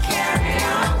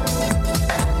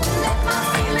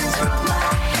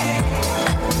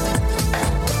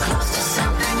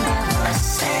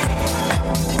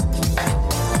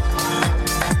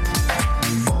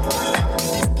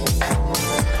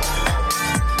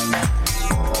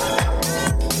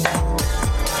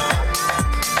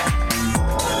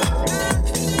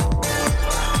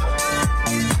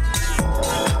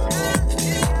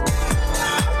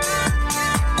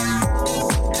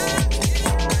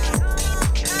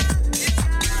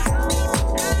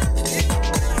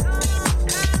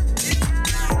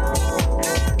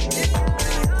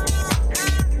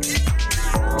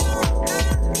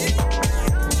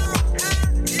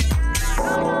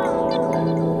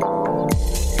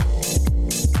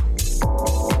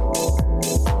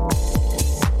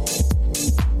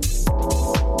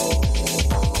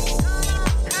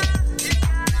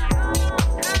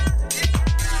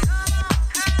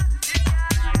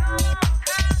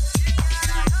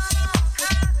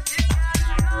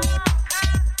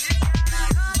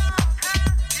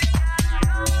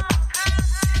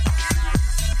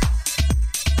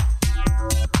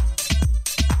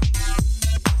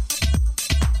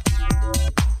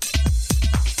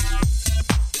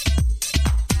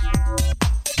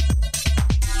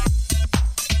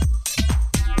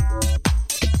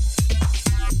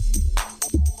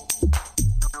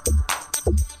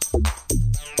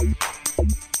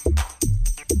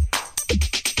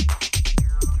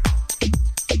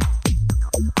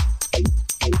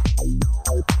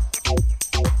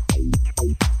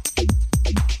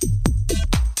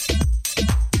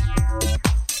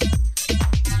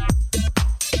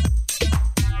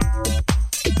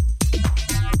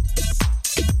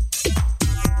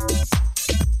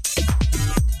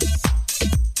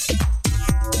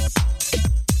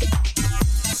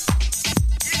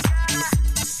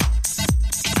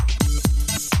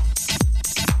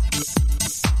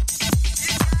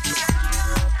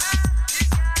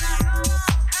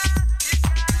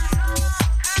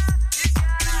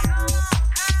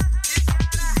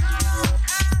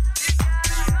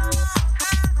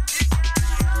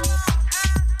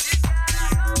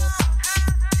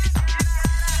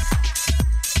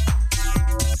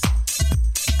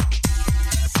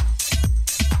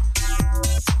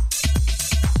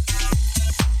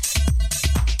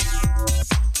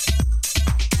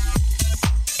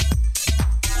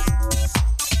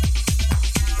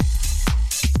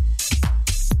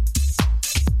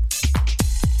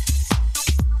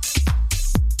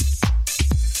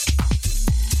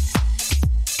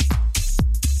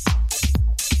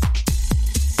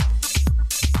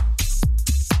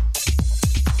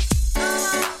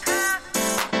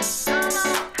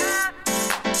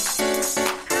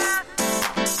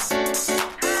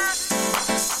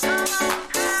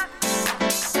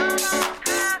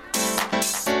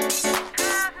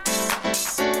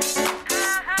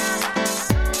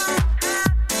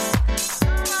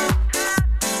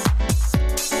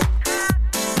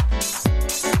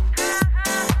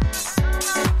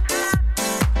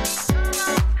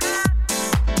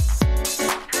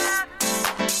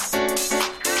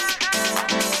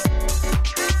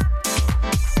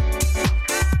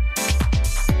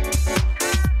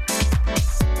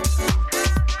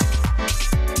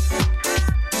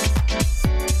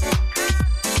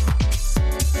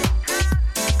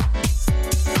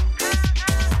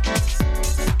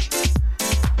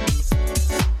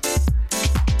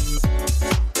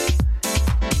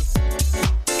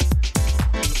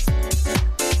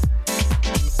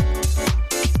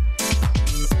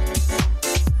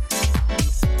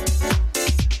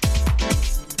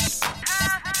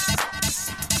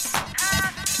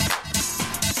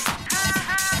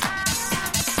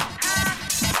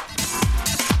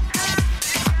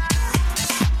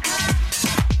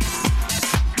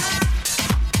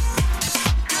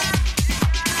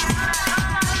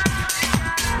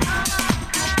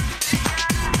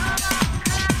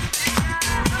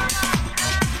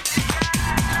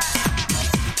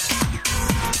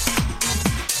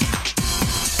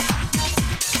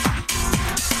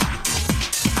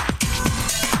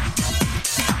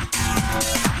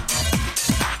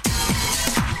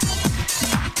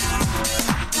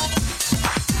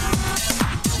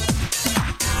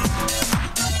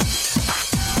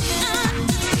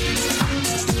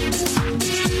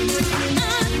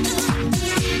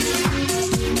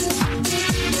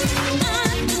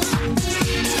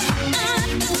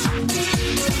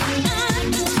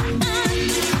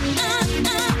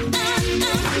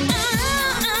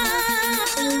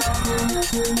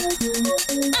You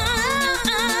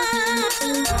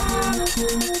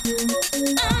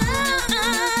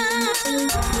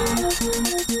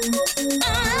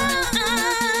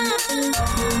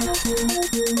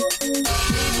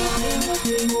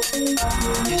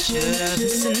should have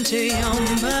listened to your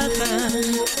mother,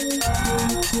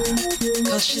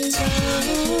 'cause she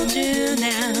told you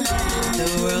now the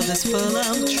world is full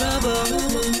of trouble.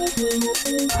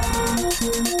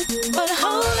 But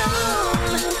hold on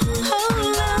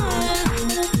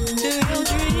to your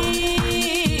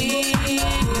dreams.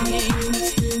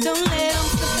 Don't let them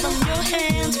slip from your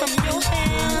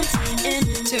hands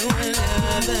into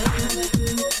another.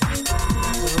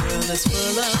 The world is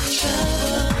full of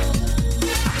trouble.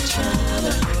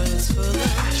 The world is full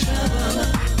of trouble.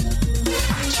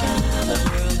 The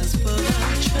world is full of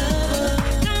trouble.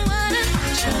 The world is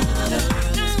full of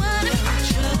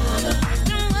trouble.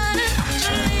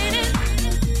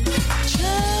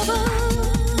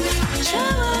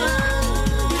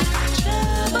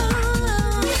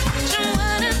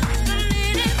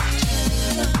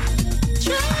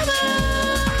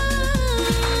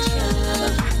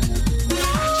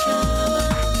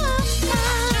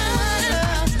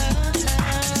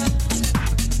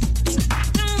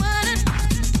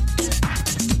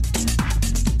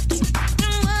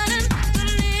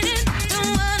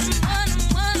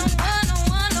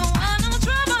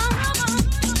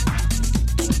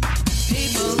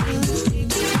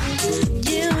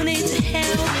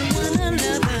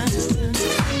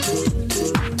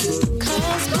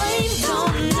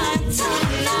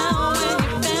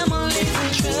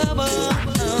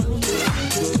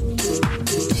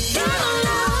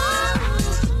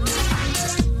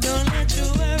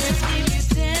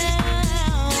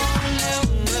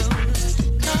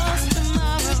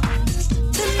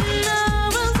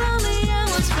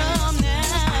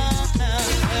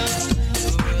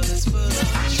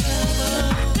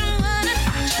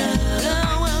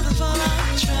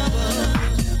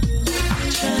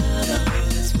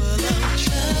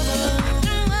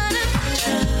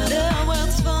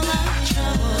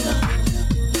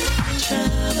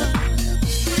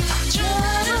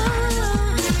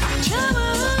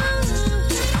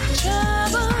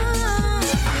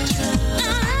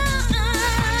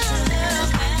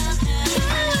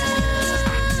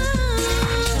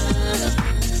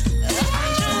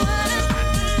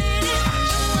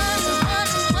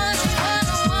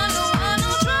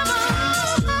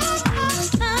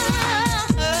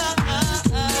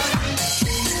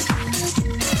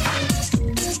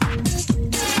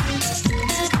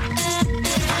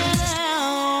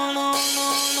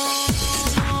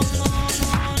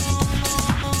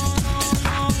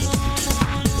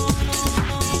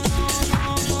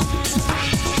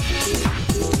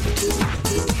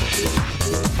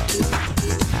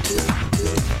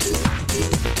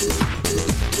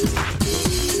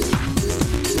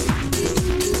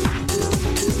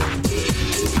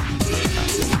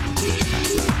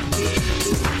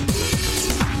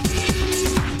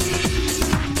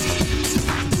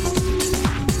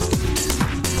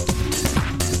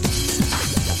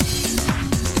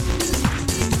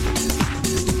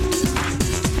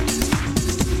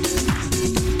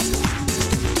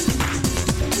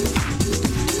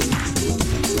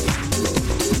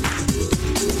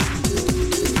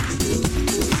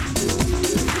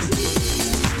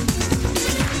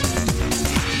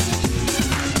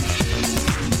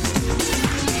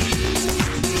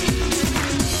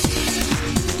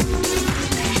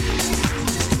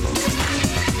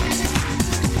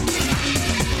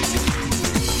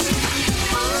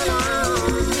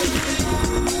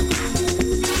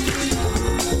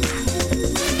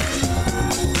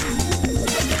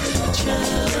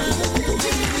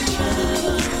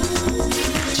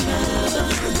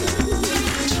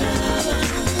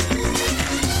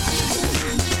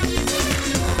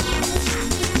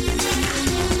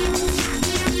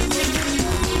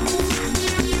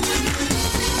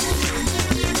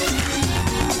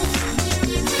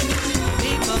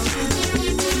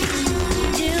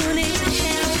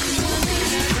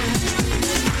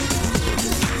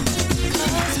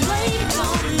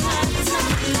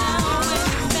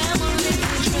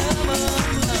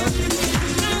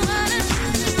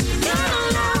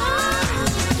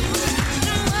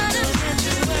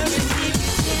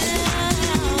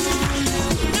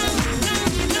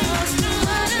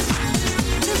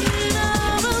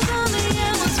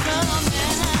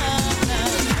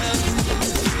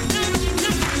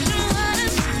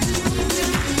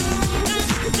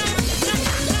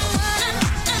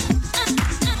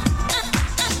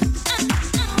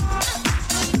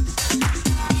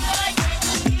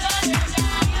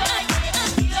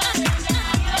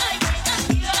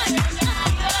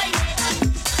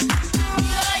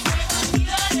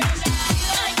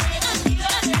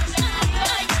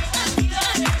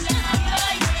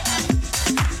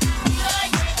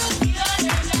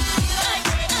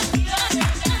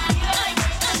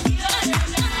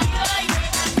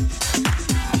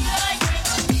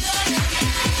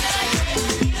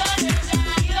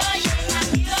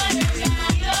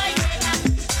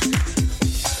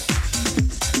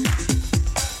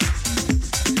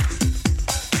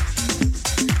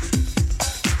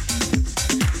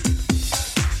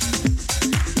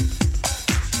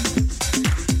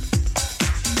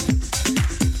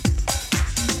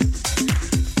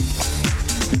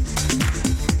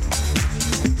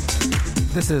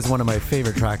 This is one of my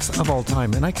favorite tracks of all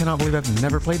time, and I cannot believe I've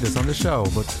never played this on the show,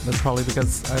 but that's probably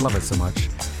because I love it so much.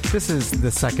 This is The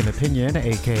Second Opinion,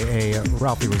 aka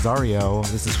Ralphie Rosario.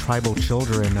 This is Tribal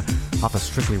Children off of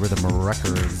Strictly Rhythm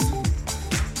Records.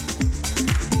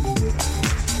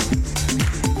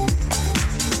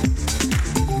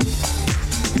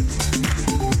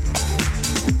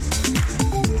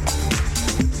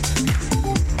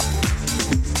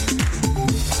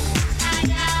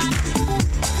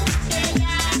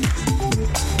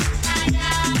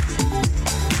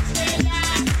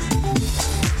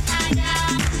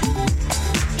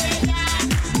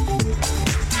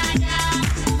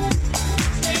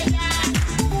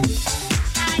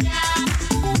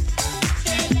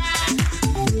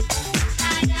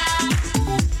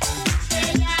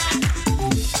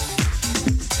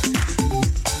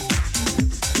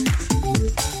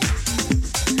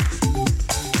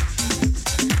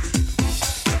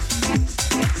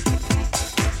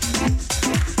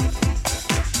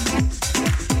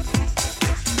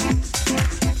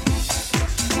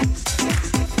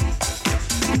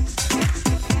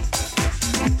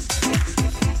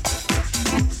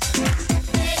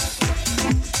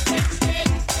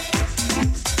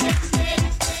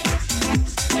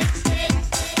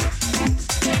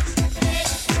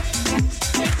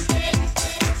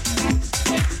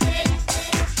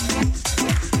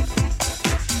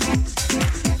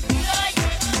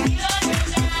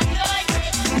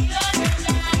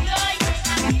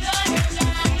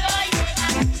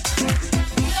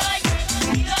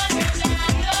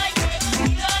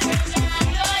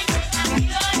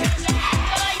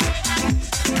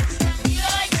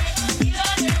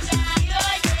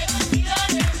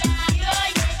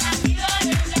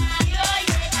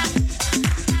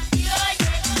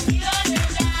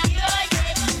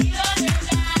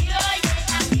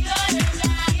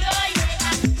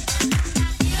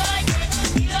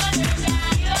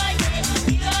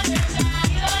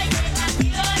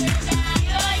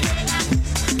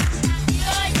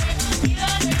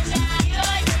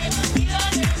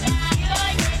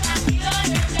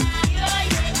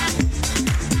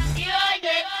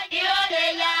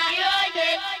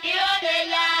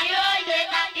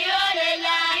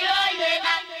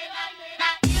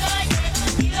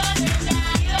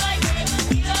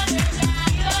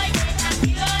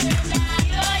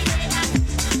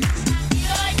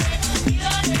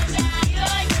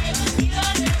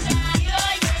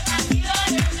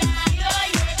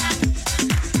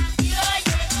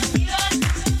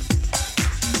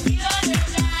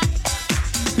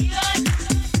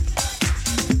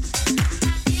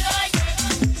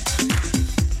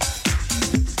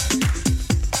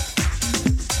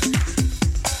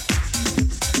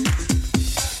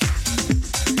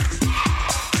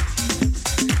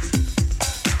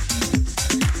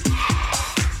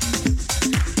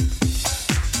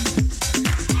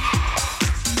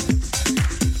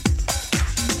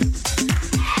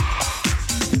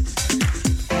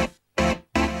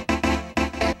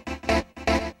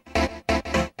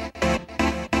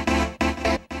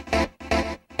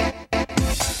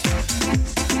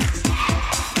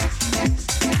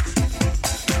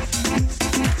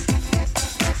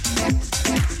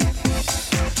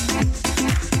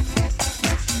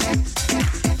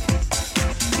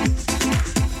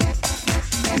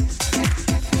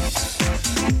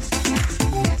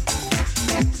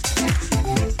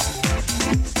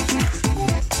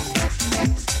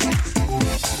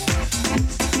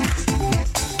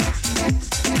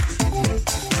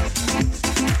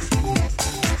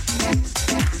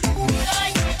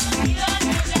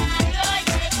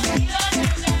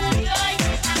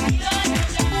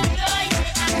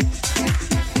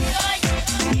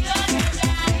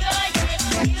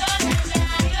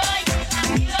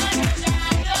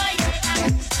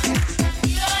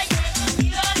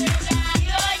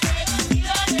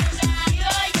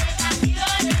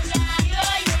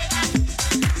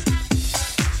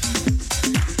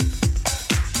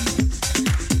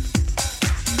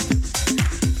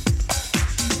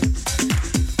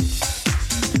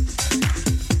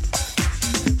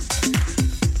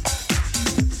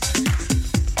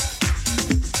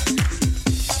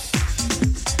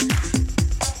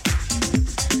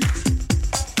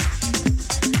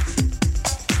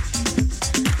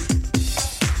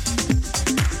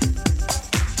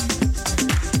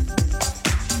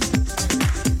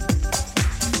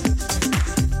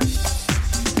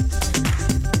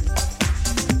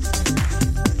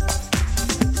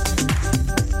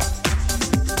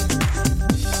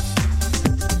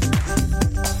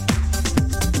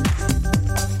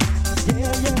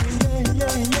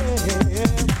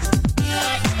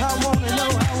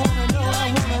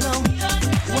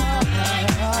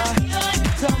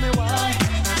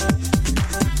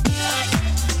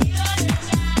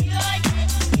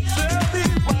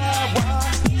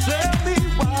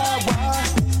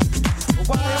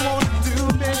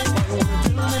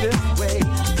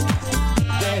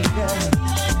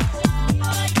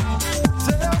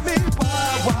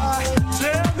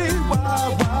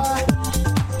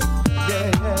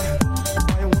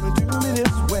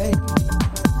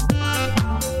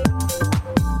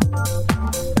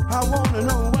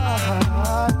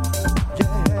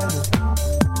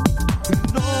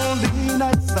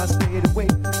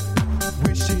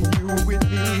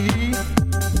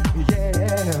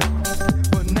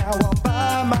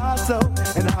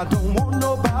 want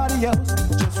nobody else,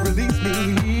 just release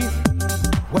me.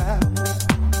 Wow,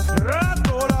 I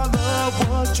thought our love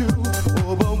was true.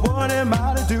 Oh, but what am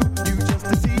I to do? You just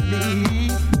deceive me.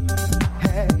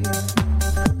 Hey,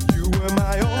 you were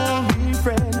my only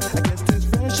friend. I guess this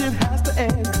friendship has to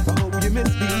end. I hope you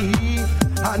miss me.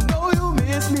 I know you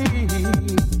miss me.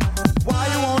 Why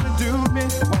you wanna do me?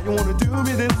 Why you wanna do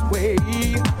me this way?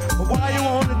 Why you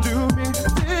wanna do me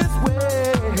this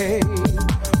way?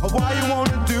 Why you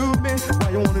wanna do me? Why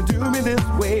you wanna do me this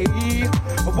way?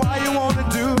 Why you wanna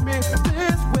do me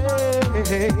this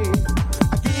way?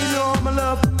 I gave you all my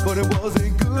love, but it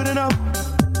wasn't good enough.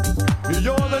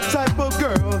 You're the type of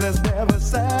girl that's never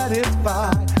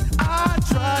satisfied. I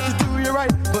tried to do you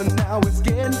right, but now it's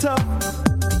getting tough.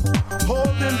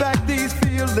 Holding back these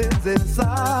feelings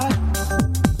inside.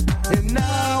 And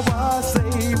now I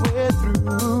say we're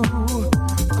through.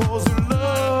 'Cause the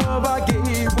love I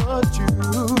gave was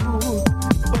true,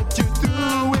 but you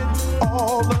threw it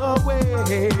all away.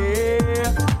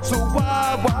 So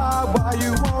why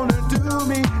you wanna do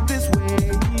me this way?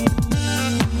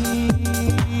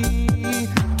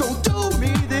 Don't do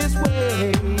me this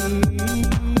way.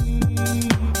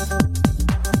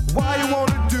 Why you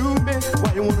wanna do me?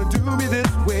 Why you wanna do me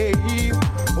this way?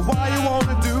 Why you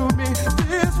wanna do me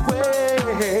this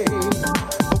way?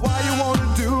 Why you wanna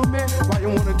do me? Why you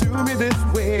wanna do me this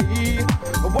way?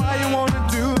 Why you wanna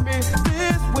do me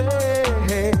this way?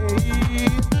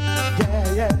 Yeah,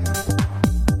 yeah.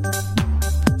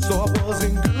 So I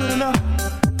wasn't good enough.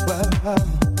 Well,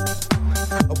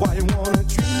 why you wanna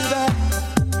treat me that,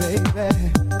 baby?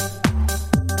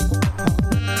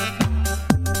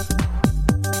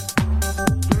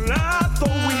 I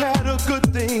thought we had a good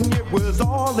thing. It was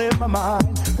all in my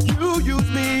mind. You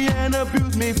used me and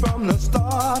abused me from the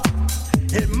start.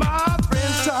 And my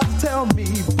friends tried to tell me,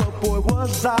 but boy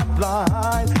was I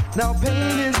blind. Now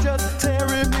pain is just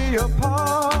tearing me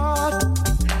apart.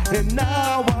 And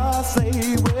now I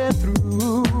say we're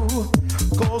through.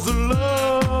 'Cause the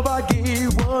love I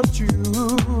gave was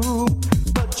true,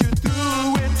 but you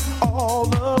threw it all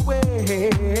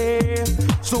away.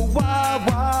 So why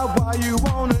you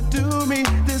wanna do me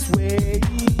this way?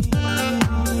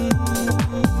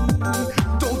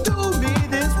 Don't do me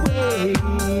this way.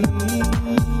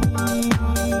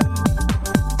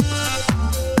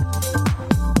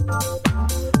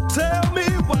 Tell me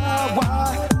why,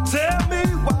 tell me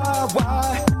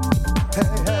why,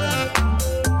 hey, hey.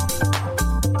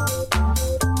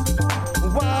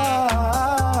 Why,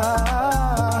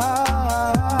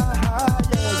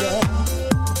 yeah, yeah.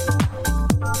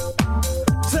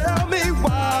 Tell me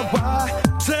why,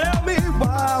 tell me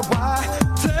why,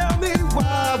 tell me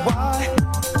why.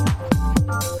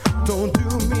 Don't do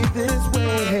me this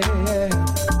way.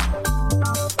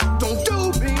 Don't do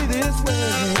me this way.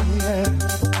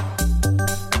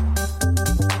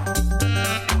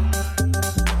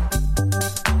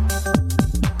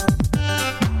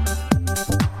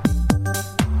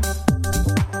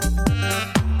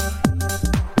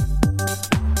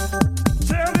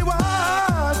 Tell me why.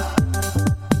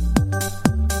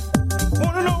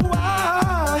 Wanna know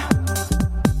why?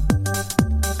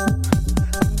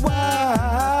 Why?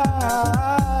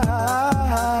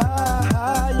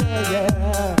 Yeah,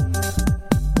 yeah.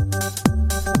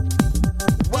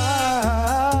 Why?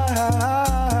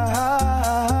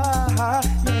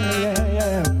 Yeah,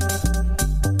 yeah.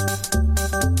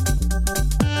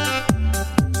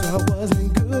 So I wasn't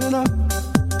good enough.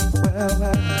 Well,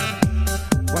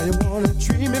 why you wanna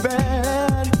treat me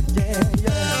bad? Yeah,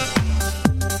 yeah.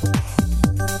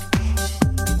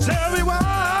 Tell me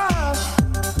why.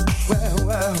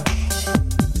 Well,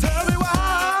 tell me why.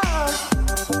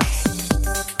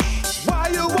 Why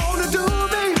you wanna do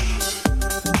me?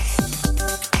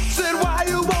 Said why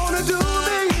you wanna do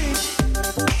me?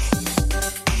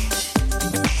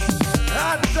 I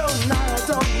don't mind.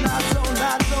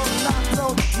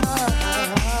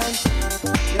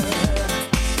 Yeah.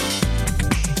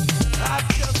 I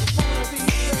just wanna be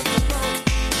left alone.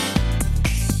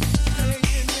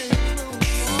 Taking me through.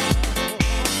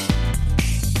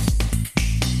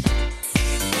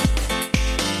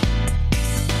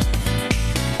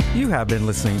 You have been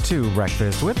listening to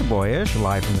Breakfast with Boyish,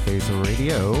 live from the Face of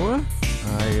Radio.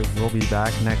 I will be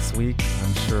back next week.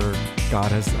 I'm sure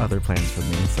God has other plans for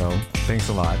me, so thanks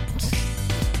a lot.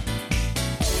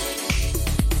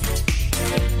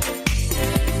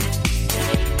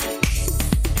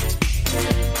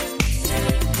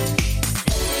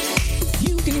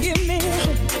 You can give me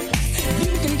hope,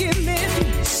 you can give me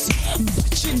peace,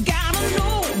 but you gotta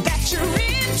know that you're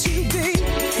in too deep.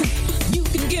 You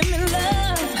can give me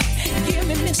love, give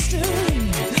me mystery,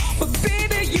 but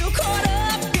baby, you're caught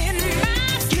up in my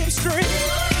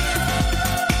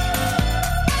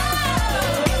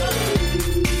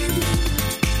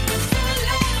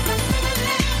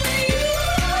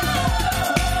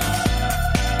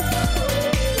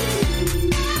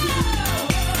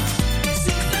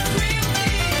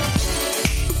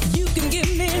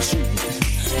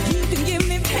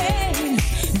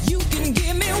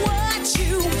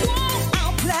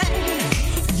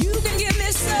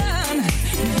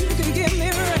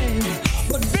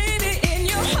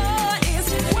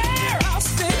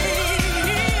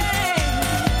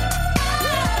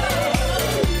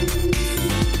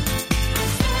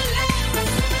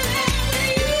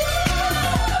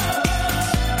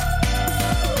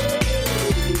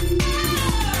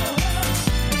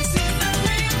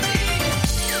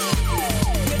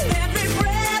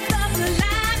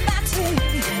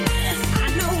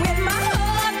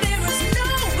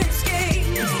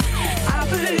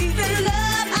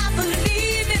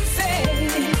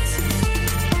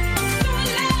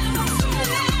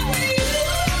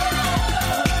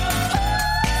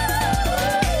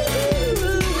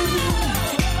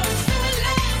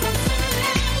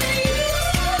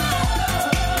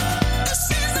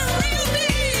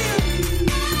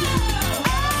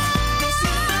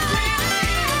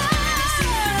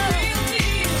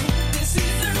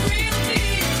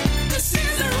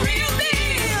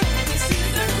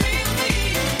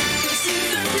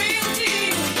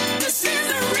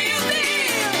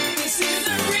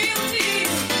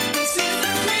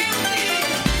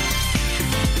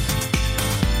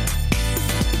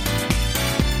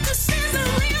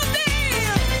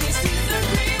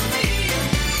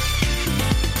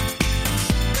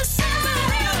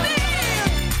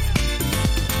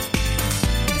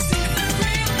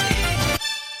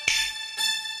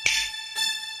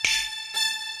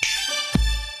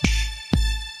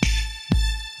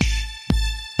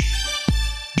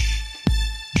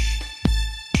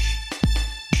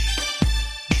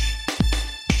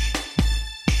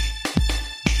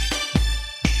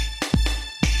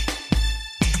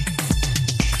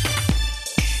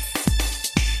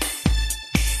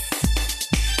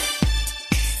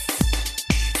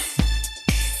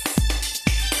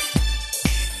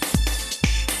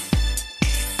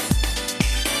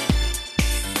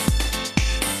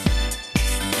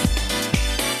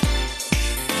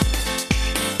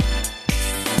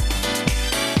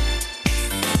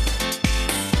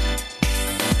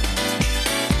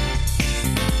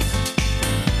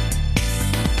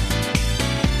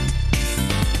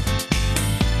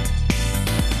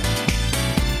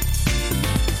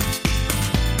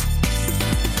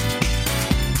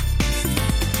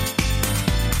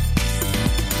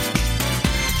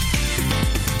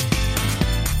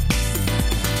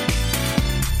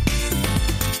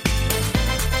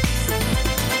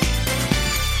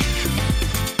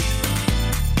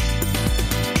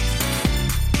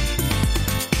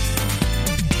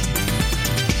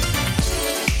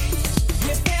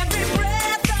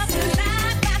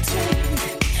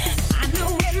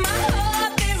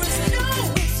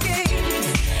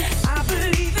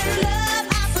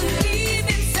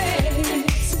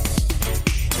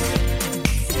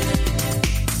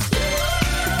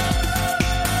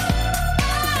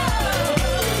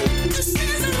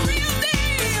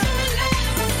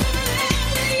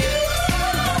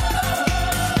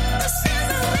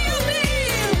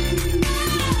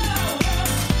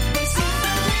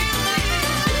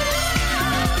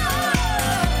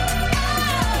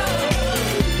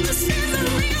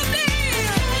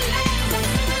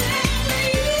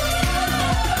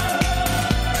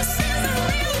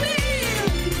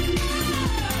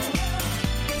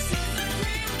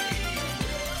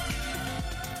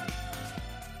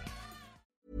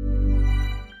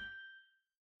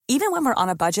Even when we're on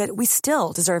a budget, we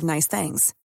still deserve nice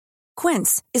things.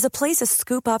 Quince is a place to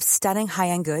scoop up stunning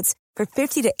high-end goods for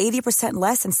 50 to 80%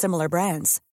 less than similar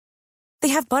brands.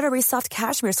 They have buttery soft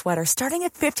cashmere sweaters starting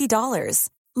at $50,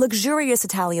 luxurious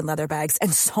Italian leather bags,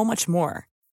 and so much more.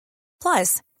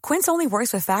 Plus, Quince only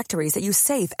works with factories that use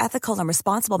safe, ethical, and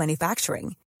responsible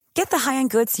manufacturing. Get the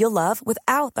high-end goods you'll love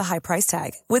without the high price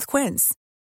tag with Quince.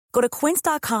 Go to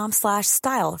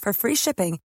quince.com/style for free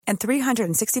shipping and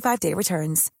 365-day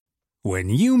returns. When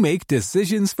you make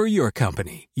decisions for your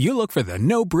company, you look for the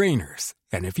no-brainers.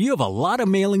 And if you have a lot of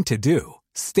mailing to do,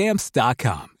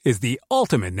 Stamps.com is the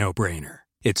ultimate no-brainer.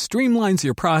 It streamlines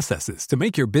your processes to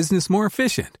make your business more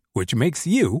efficient, which makes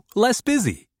you less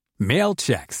busy. Mail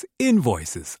checks,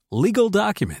 invoices, legal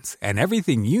documents, and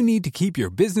everything you need to keep your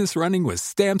business running with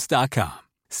Stamps.com.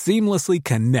 Seamlessly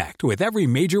connect with every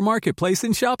major marketplace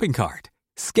and shopping cart.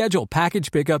 Schedule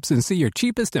package pickups and see your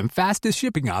cheapest and fastest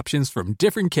shipping options from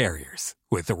different carriers,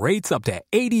 with rates up to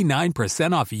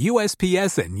 89% off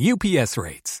USPS and UPS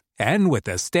rates. And with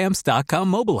the Stamps.com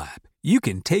mobile app, you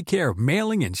can take care of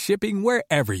mailing and shipping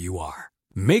wherever you are.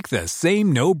 Make the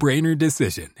same no-brainer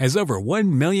decision as over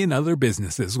 1 million other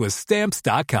businesses with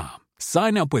Stamps.com.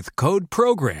 Sign up with code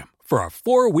PROGRAM for a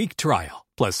 4-week trial,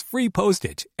 plus free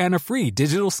postage and a free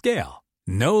digital scale.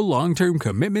 No long-term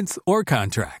commitments or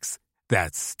contracts.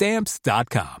 That's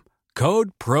Stamps.com.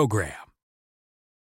 Code PROGRAM.